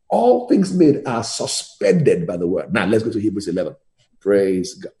see all things made are suspended by the Word. Now let's go to Hebrews 11.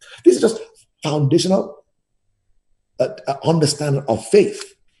 Praise God. This is just foundational understanding of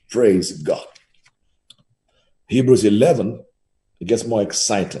faith. Praise God. Hebrews 11, it gets more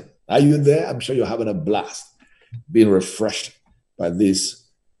exciting. Are you there? I'm sure you're having a blast, being refreshed by these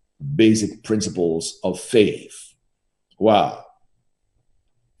basic principles of faith. Wow.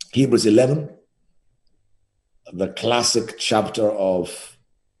 Hebrews 11, the classic chapter of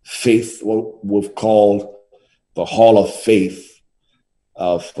faith, what we've called the Hall of Faith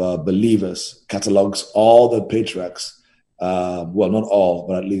of believers, catalogs all the patriarchs, well, not all,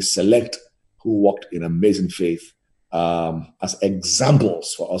 but at least select who walked in amazing faith as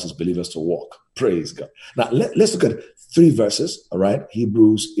examples for us as believers to walk. Praise God. Now, let's look at 3 verses, all right?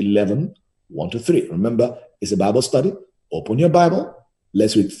 Hebrews 11, 1-3. Remember, it's a Bible study. Open your Bible.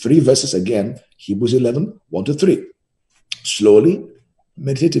 Let's read 3 verses again. Hebrews 11, 1-3. Slowly,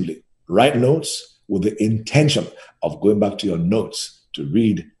 meditatively. Write notes with the intention of going back to your notes to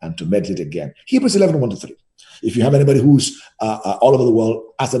read and to meditate again. Hebrews 11, 1-3. If you have anybody who's all over the world,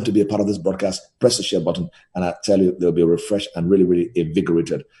 ask them to be a part of this broadcast, press the share button, and I tell you, they'll be refreshed and really, really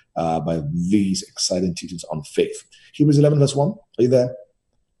invigorated by these exciting teachings on faith. Hebrews 11, verse 1. Are you there?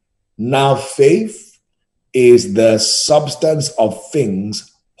 Now faith is the substance of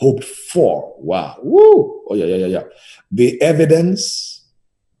things hoped for. Wow. Woo. Oh, yeah. The evidence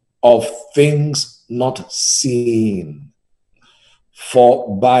of things not seen.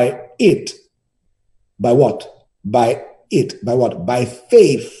 For by it, by what? By what? By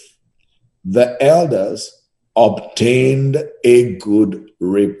faith, the elders obtained a good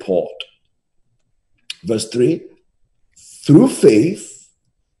report. Verse 3, through faith,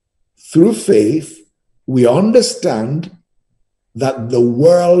 we understand that the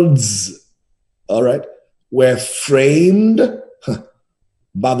worlds, all right, were framed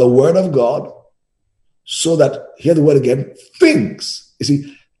by the word of God, so that, hear the word again, things. You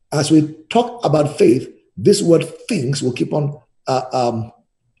see, as we talk about faith, this word things will keep on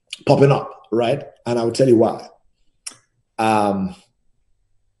popping up, right? And I will tell you why.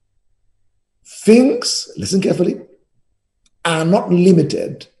 Things, listen carefully, are not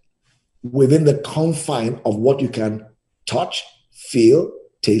limited within the confine of what you can touch, feel,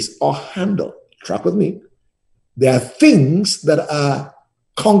 taste, or handle. Track with me. There are things that are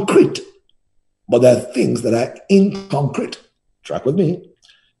concrete, but there are things that are inconcrete. Track with me.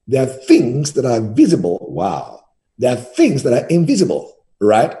 There are things that are visible. Wow. There are things that are invisible,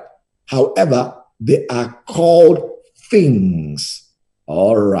 right? However, they are called things.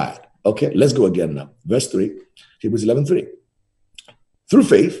 All right. Okay, let's go again now. Verse 3, Hebrews 11:3. Through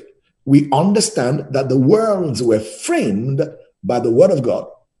faith, we understand that the worlds were framed by the word of God,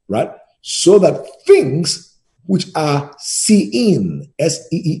 right? So that things which are seen,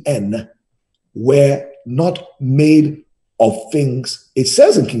 S-E-E-N, were not made of things. It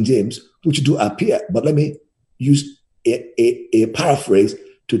says in King James, which do appear, but let me use a paraphrase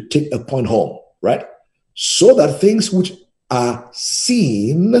to take a point home, right? So that things which are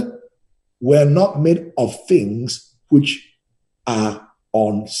seen were not made of things which are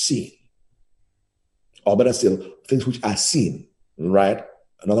unseen. Or better still, things which are seen, right?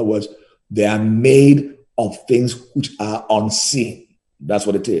 In other words, they are made of things which are unseen. That's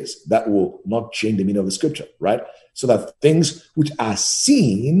what it is. That will not change the meaning of the scripture, right? So that things which are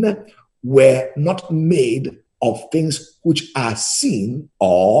seen were not made of things which are seen,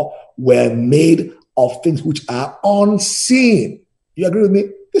 or were made of things which are unseen. You agree with me?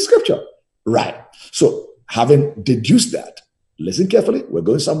 The scripture. Right. So having deduced that, listen carefully, we're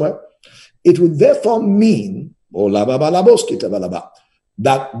going somewhere. It would therefore mean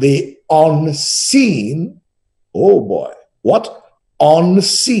that the unseen, oh boy, what?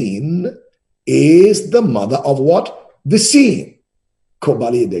 Unseen is the mother of what? The seen.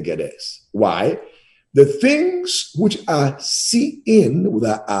 Why? The things which are seen with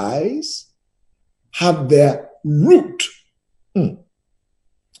our eyes have their root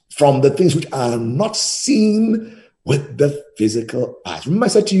from the things which are not seen with the physical eyes. Remember I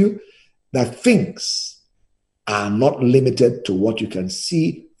said to you that things are not limited to what you can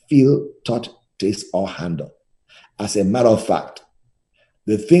see, feel, touch, taste, or handle. As a matter of fact,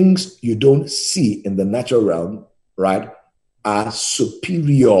 the things you don't see in the natural realm, right, are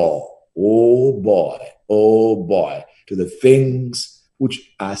superior, oh boy, to the things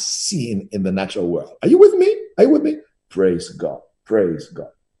which are seen in the natural world. Are you with me? Are you with me? Praise God. Praise God.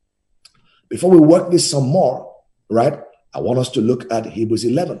 Before we work this some more, right, I want us to look at Hebrews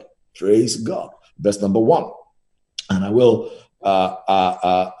 11. Praise God. Verse number 1. And I will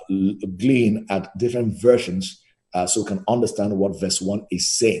glean at different versions so we can understand what verse 1 is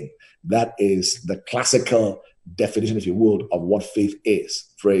saying. That is the classical definition, if you would, of what faith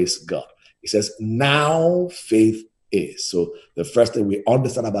is. Praise God. It says, now faith is. So the first thing we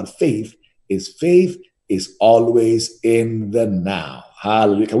understand about faith is always in the now.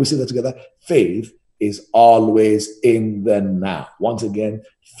 Hallelujah. Can we say that together? Faith is always in the now. Once again,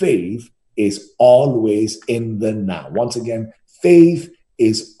 faith is always in the now. Once again, faith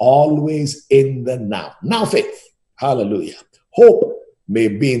is always in the now. Now faith. Hallelujah. Hope may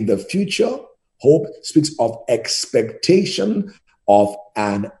be in the future. Hope speaks of expectation of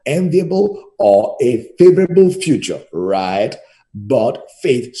an enviable or a favorable future, right? But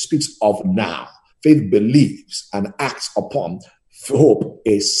faith speaks of now. Faith believes and acts upon. Hope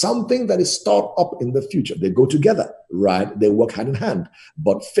is something that is stored up in the future. They go together, right? They work hand in hand.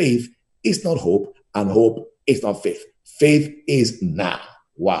 But faith is not hope, and hope is not faith. Faith is now.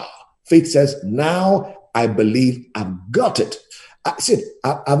 Wow. Faith says, now I believe I've got it.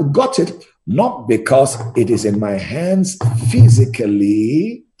 I've got it not because it is in my hands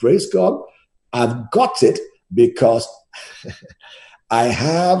physically. Praise God. I've got it because I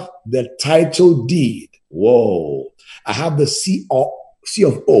have the title deed. Whoa. I have the C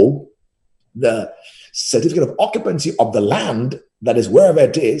of O, the certificate of occupancy of the land that is wherever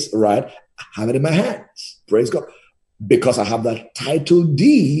it is, right? I have it in my hands. Praise God. Because I have that title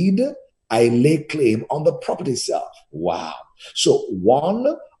deed, I lay claim on the property itself. Wow. So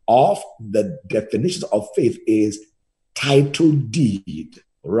one of the definitions of faith is title deed.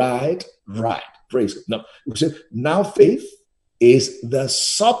 Right? Right. Praise God. Now, we say, now faith is the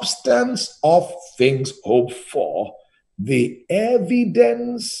substance of things hoped for, the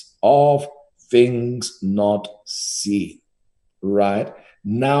evidence of things not seen. Right?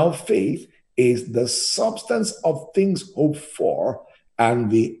 Now faith is the substance of things hoped for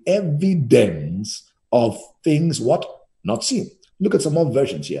and the evidence of things what? Not seen. Look at some more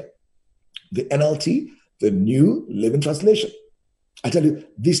versions here. The NLT, the New Living Translation. I tell you,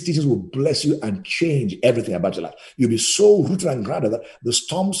 these teachings will bless you and change everything about your life. You'll be so rooted and grounded that the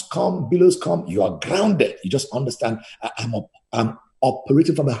storms come, billows come, you are grounded. You just understand, I'm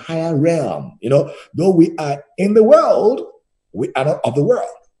operating from a higher realm. Though we are in the world, we are not of the world.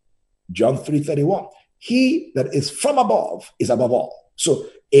 John 3:31. He that is from above is above all. So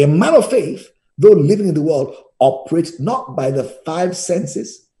a man of faith, though living in the world, operates not by the five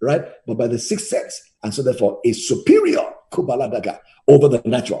senses, right, but by the sixth sense. And so therefore is superior over the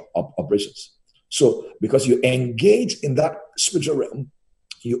natural operations. So because you engage in that spiritual realm,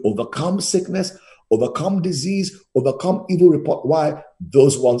 you overcome sickness, overcome disease, overcome evil report. Why?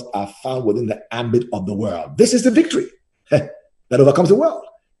 Those ones are found within the ambit of the world. This is the victory that overcomes the world.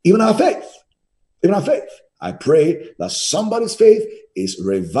 Even our faith. I pray that somebody's faith is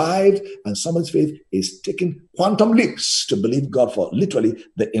revived and somebody's faith is taking quantum leaps to believe God for literally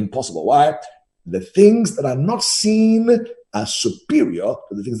the impossible. Why? The things that are not seen are superior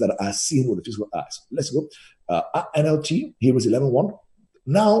to the things that are seen with the physical eyes. Let's go. NLT, Hebrews 11:1.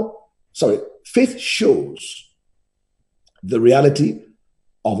 Faith shows the reality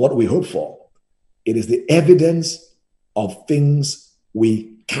of what we hope for. It is the evidence of things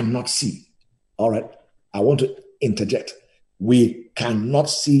we cannot see. All right. I want to interject. We cannot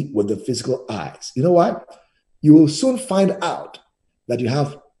see with the physical eyes. You know why? You will soon find out that you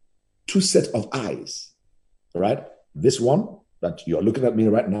have two sets of eyes, right? This one that you're looking at me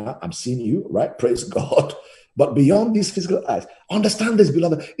right now, I'm seeing you, right? Praise God. But beyond these physical eyes, understand this,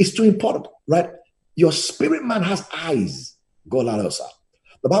 beloved, it's too important, right? Your spirit man has eyes.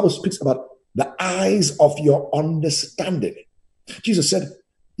 The Bible speaks about the eyes of your understanding. Jesus said,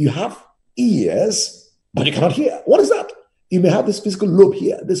 you have ears, but you cannot hear. What is that? You may have this physical lobe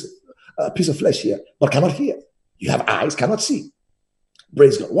here, this piece of flesh here, but cannot hear. You have eyes, cannot see.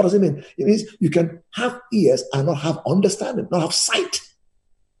 Praise God. What does it mean? It means you can have ears and not have understanding, not have sight.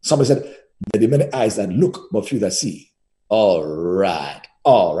 Somebody said, there be many eyes that look, but few that see. All right.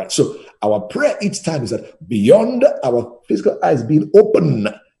 So our prayer each time is that beyond our physical eyes being open,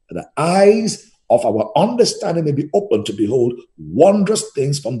 the eyes of our understanding may be open to behold wondrous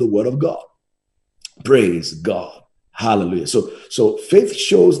things from the word of God. Praise God. Hallelujah. So faith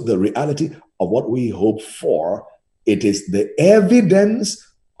shows the reality of what we hope for. It is the evidence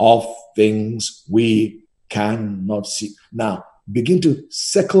of things we cannot see. Now, begin to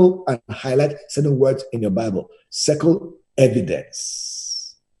circle and highlight certain words in your Bible. Circle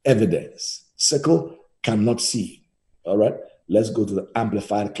evidence. Evidence. Circle cannot see. All right. Let's go to the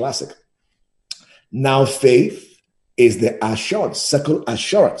Amplified Classic. Now, faith is the assurance. Circle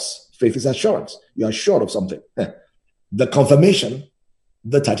assurance. Faith is assurance. You are sure of something. The confirmation,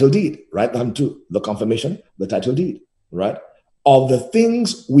 the title deed. Write down too. The confirmation, the title deed. Right? Of the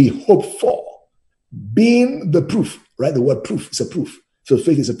things we hope for. Being the proof. Right? The word proof is a proof. So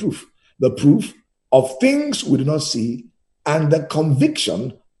faith is a proof. The proof of things we do not see and the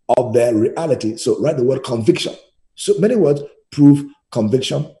conviction of their reality. So write the word conviction. So many words: proof,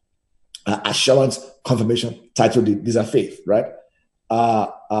 conviction, assurance, confirmation, title deed. These are faith, right?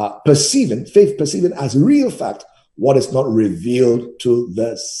 Faith perceiving as real fact what is not revealed to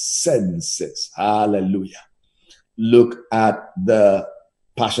the senses. Hallelujah. Look at the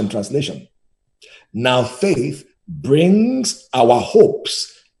Passion Translation. Now faith brings our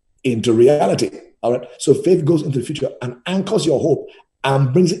hopes into reality. All right. So faith goes into the future and anchors your hope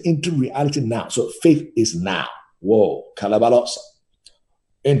and brings it into reality now. So faith is now. Whoa, Kalabalos.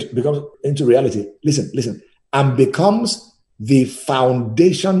 And becomes into reality. Listen, and becomes the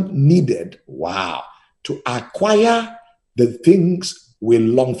foundation needed. Wow. To acquire the things we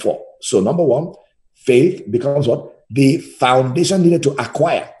long for. So number one, faith becomes what? The foundation needed to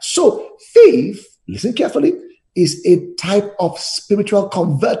acquire. So faith, listen carefully, is a type of spiritual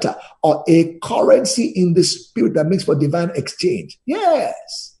converter or a currency in the spirit that makes for divine exchange.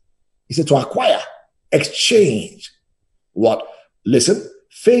 Yes. He said to acquire, exchange. What? Listen,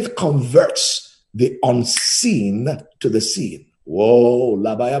 faith converts the unseen to the seen. Whoa,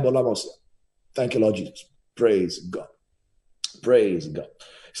 labaya bolamosia. Thank you, Lord Jesus. Praise God. Praise God.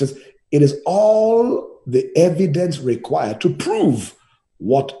 It says, it is all the evidence required to prove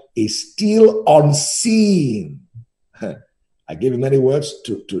what is still unseen. I gave you many words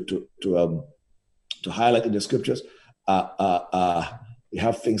to highlight in the scriptures. We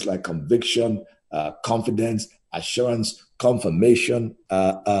have things like conviction, confidence, assurance, confirmation,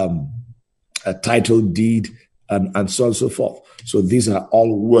 a title deed, and so on and so forth. So these are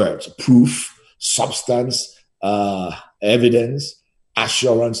all words: proof, substance, evidence,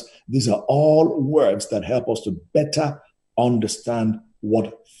 assurance. These are all words that help us to better understand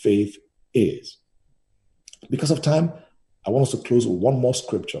what faith is. Because of time, I want us to close with one more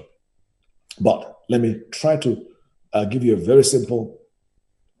scripture. But let me try to give you a very simple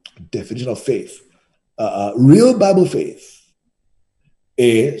definition of faith. Real Bible faith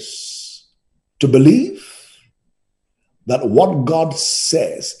is to believe that what God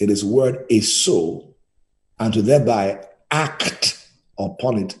says in his word is so, and to thereby act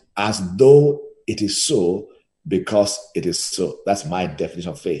upon it as though it is so because it is so. That's my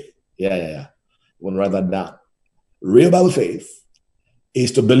definition of faith. Yeah. You want to write that down. Real Bible faith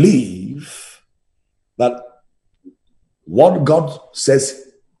is to believe that what God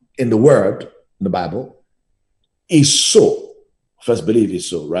says in the word, in the Bible, is so. First believe is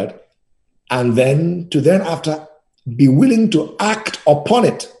so, right? And then after be willing to act upon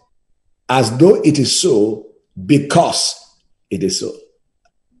it as though it is so because it is so.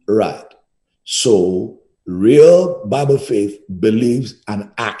 Right. So real Bible faith believes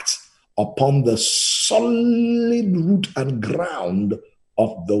and acts upon the solid root and ground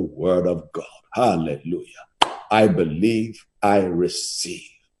of the word of God. Hallelujah. I believe, I receive.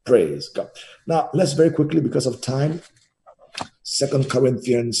 Praise God. Now, let's very quickly, because of time, 2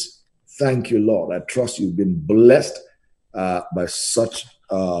 Corinthians. Thank you, Lord. I trust you've been blessed by such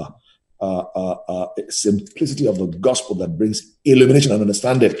simplicity of the gospel that brings illumination and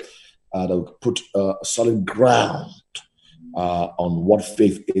understanding, that will put a solid ground on what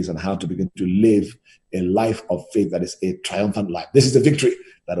faith is and how to begin to live a life of faith that is a triumphant life. This is the victory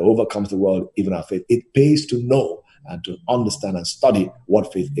that overcomes the world, even our faith. It pays to know and to understand and study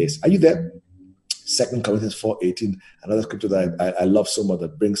what faith is. Are you there? 2 Corinthians 4:18, another scripture that I love so much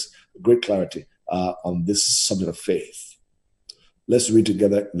that brings great clarity on this subject of faith. Let's read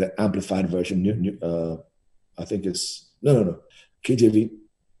together the Amplified Version. I think it's, KJV,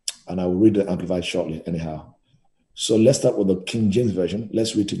 and I will read the Amplified shortly anyhow. So let's start with the King James Version.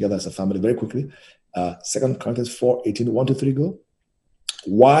 Let's read together as a family very quickly. 2 Corinthians 4:18, 1 to 3, go.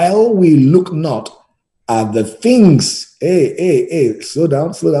 While we look not at the things, slow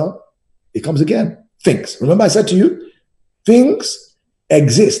down. It comes again. Things. Remember I said to you, things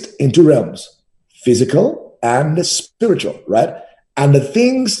exist in two realms, physical and spiritual, right? And the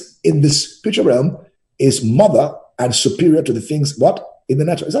things in the spiritual realm is mother and superior to the things, what? In the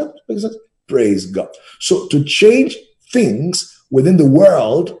natural. Is that makes sense? Praise God. So to change things within the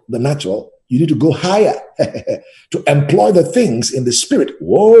world, the natural, you need to go higher to employ the things in the spirit.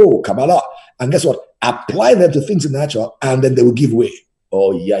 Whoa, Kabbalah. And guess what? Apply them to things in the natural, and then they will give way.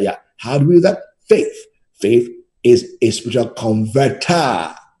 Oh, yeah. How do we do that? Faith. Faith is a spiritual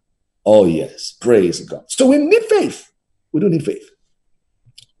converter. Oh, yes. Praise God. So we need faith. We don't need faith.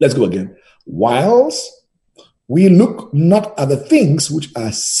 Let's go again. Whilst we look not at the things which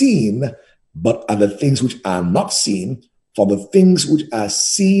are seen, but at the things which are not seen, for the things which are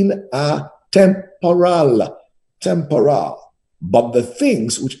seen are temporal. But the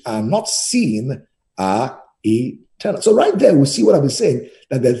things which are not seen are eternal. So right there, we see what I've been saying,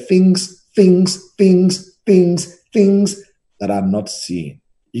 that there are things that are not seen.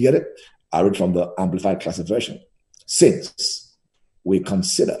 You get it? I read from the Amplified Classic Version. Since we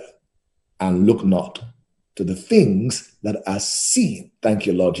consider and look not to the things that are seen, thank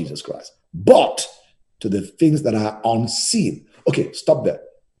you, Lord Jesus Christ, but to the things that are unseen. Okay, stop there.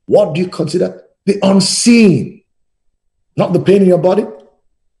 What do you consider? The unseen. Not the pain in your body,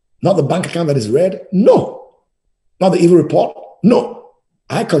 not the bank account that is red. No. Not the evil report. No.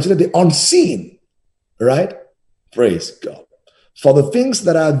 I consider the unseen, right? Praise God. For the things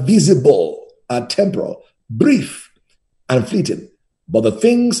that are visible are temporal, brief, and fleeting. But the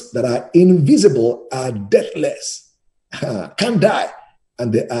things that are invisible are deathless, can't die,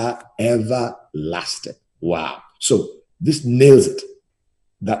 and they are everlasting. Wow. So this nails it,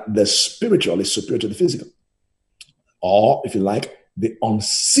 that the spiritual is superior to the physical. Or, if you like, the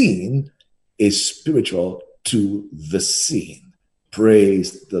unseen is spiritual to the seen.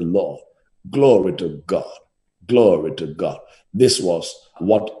 Praise the Lord. Glory to God. Glory to God. This was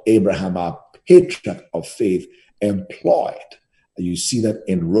what Abraham, our patriarch of faith, employed. You see that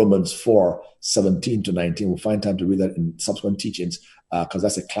in Romans 4:17 to 19. We'll find time to read that in subsequent teachings, because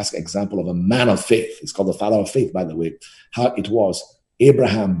that's a classic example of a man of faith. He's called the father of faith, by the way. How it was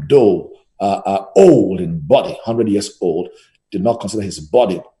Abraham, though old in body, 100 years old, did not consider his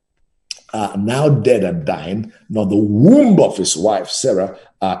body now dead and dying, nor the womb of his wife, Sarah,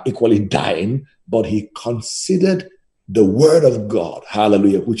 equally dying, but he considered the word of God,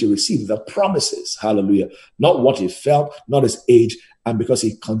 hallelujah, which he received, the promises, hallelujah, not what he felt, not his age. And because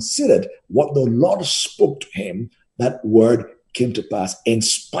he considered what the Lord spoke to him, that word came to pass in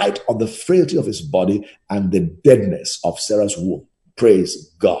spite of the frailty of his body and the deadness of Sarah's womb.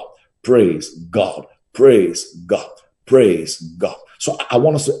 Praise God. Praise God. Praise God. Praise God. So I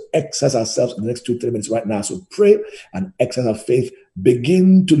want us to exercise ourselves in the next 2-3 minutes right now. So pray and exercise our faith.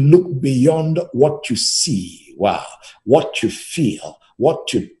 Begin to look beyond what you see. Wow. What you feel,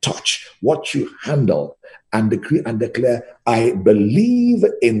 what you touch, what you handle, and decree and declare, I believe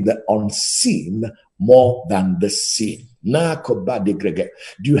in the unseen more than the seen.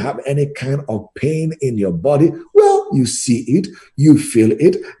 Do you have any kind of pain in your body? Well, you see it, you feel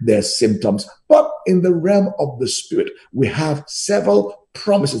it, there's symptoms. But in the realm of the spirit, we have several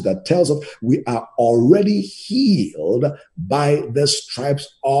promises that tells us we are already healed by the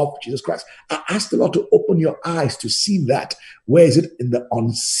stripes of Jesus Christ. I ask the Lord to open your eyes to see that. Where is it in the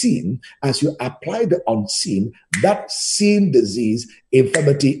unseen? As you apply the unseen, that same disease,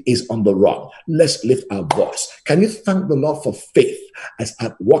 infirmity is on the run. Let's lift our voice. Can you thank the Lord for faith as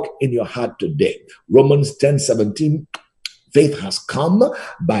at work in your heart today? Romans 10:17. Faith has come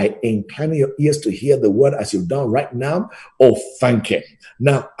by inclining your ears to hear the word as you've done right now. Oh, thank Him.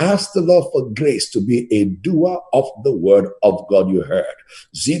 Now ask the Lord for grace to be a doer of the word of God you heard.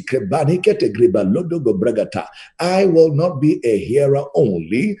 I will not be a hearer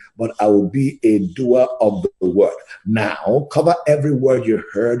only, but I will be a doer of the word. Now cover every word you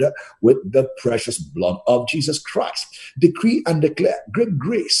heard with the precious blood of Jesus Christ. Decree and declare great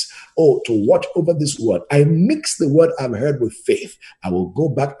grace, to watch over this word. I mix the word I've heard with faith. I will go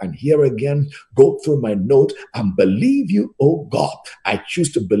back and hear again, go through my note and believe you, oh God. I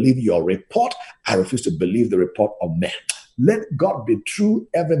choose to believe your report. I refuse to believe the report of men. Let God be true,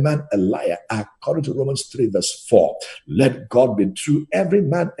 every man a liar, according to Romans 3 verse 4. Let God be true, every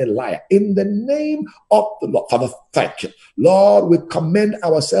man a liar, in the name of the Lord. Father, thank you. Lord, we commend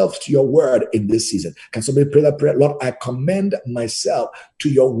ourselves to your word in this season. Can somebody pray that prayer? Lord, I commend myself to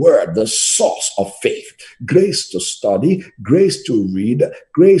your word, the source of faith. Grace to study, grace to read,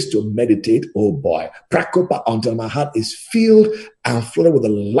 grace to meditate. Oh boy, prakopa, until my heart is filled and flooded with the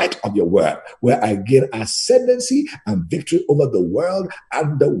light of your word, where I gain ascendancy and victory over the world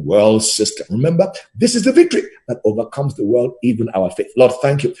and the world system. Remember, this is the victory that overcomes the world, even our faith. Lord,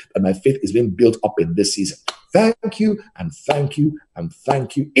 thank you that my faith is being built up in this season. Thank you and thank you and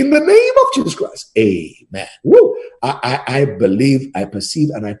thank you in the name of Jesus Christ. Amen. Woo. I believe, I perceive,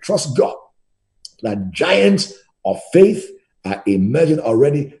 and I trust God that giants of faith are emerging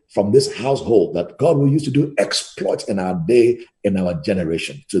already from this household, that God will use to do exploits in our day, in our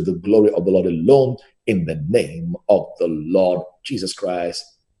generation, to the glory of the Lord alone, in the name of the Lord Jesus Christ.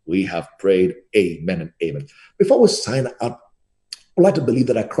 We have prayed. Amen and amen. Before we sign up, I'd like to believe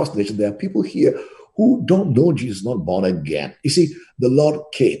that across the nation, there are people here who don't know Jesus, not born again. You see, the Lord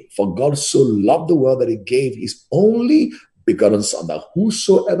came, for God so loved the world that He gave His only begotten Son, that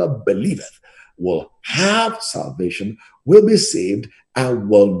whosoever believeth will have salvation, will be saved, and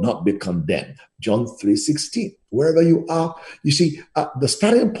will not be condemned. John 3:16. Wherever you are, you see, the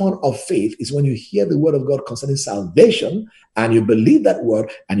starting point of faith is when you hear the word of God concerning salvation, and you believe that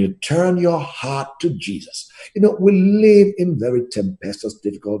word, and you turn your heart to Jesus. You know, we live in very tempestuous,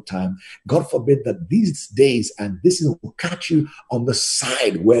 difficult time. God forbid that these days and this will catch you on the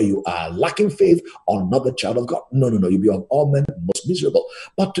side where you are lacking faith or not the child of God. No. You'll be of all men most miserable.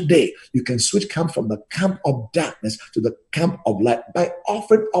 But today, you can switch camp from the camp of darkness to the camp of light by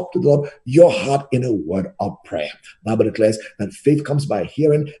offering up to the Lord your heart in a word of prayer. The Bible declares that faith comes by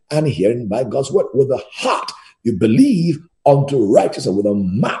hearing, and hearing by God's word. With the heart, you believe unto righteousness, with a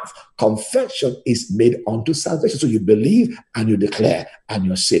mouth confession is made unto salvation. So you believe and you declare and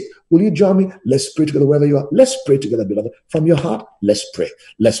you're saved. Will you join me? Let's pray together wherever you are. Let's pray together, beloved. From your heart, let's pray.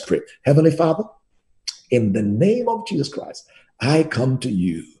 Let's pray. Heavenly Father, in the name of Jesus Christ, I come to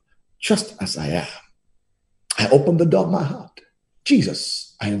you just as I am. I open the door of my heart.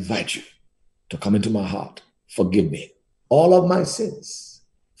 Jesus, I invite you to come into my heart. Forgive me all of my sins.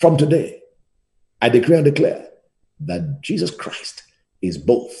 From today, I decree and declare that Jesus Christ is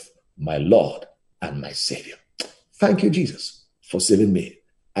both my Lord and my Savior. Thank you, Jesus, for saving me.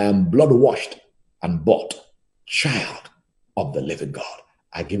 I am blood washed and bought, child of the living God.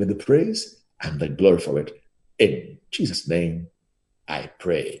 I give you the praise and the glory for it. In Jesus' name, I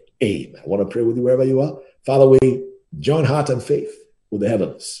pray. Amen. I want to pray with you wherever you are. Father, we join heart and faith with the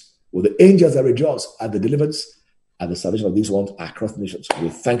heavens, with the angels that rejoice at the deliverance and the salvation of these ones across the nations. We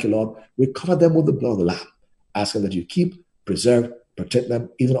thank you, Lord. We cover them with the blood of the Lamb, asking that you keep, preserve, protect them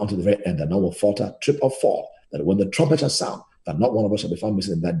even unto the very end, that none will falter, trip, or fall, that when the trumpet shall sound, that not one of us shall be found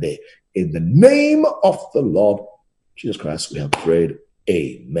missing in that day. In the name of the Lord Jesus Christ, we have prayed.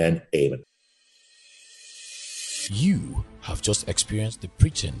 Amen. Amen. You have just experienced the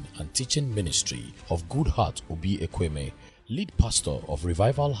preaching and teaching ministry of Good Heart Obi Ekweme. lead pastor of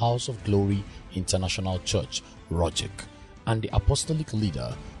Revival House of Glory International Church, ROGIC, and the apostolic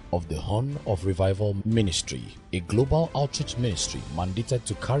leader of the Horn of Revival Ministry, a global outreach ministry mandated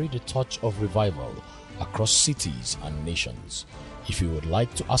to carry the torch of revival across cities and nations. If you would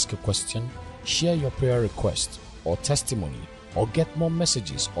like to ask a question, share your prayer request or testimony, or get more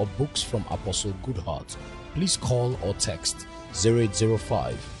messages or books from Apostle Goodheart, please call or text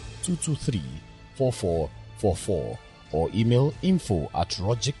 0805-223-4444 or email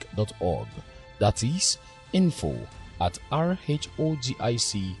info@rogic.org. That is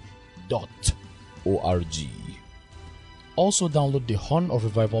info@rhogic.org. Also download the Horn of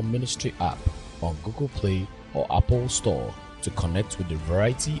Revival Ministry app on Google Play or Apple Store to connect with the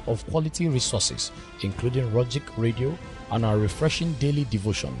variety of quality resources, including ROGIC Radio and our refreshing daily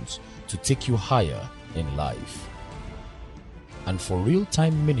devotions to take you higher in life. And for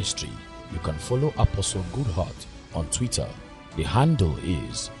real-time ministry, you can follow Apostle Goodheart on Twitter. The handle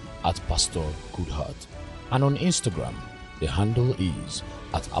is @Pastor Goodheart, and on Instagram, the handle is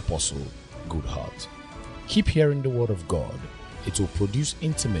 @Apostle Goodheart. Keep hearing the word of God. It will produce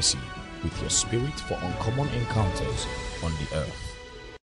intimacy with your spirit for uncommon encounters on the earth.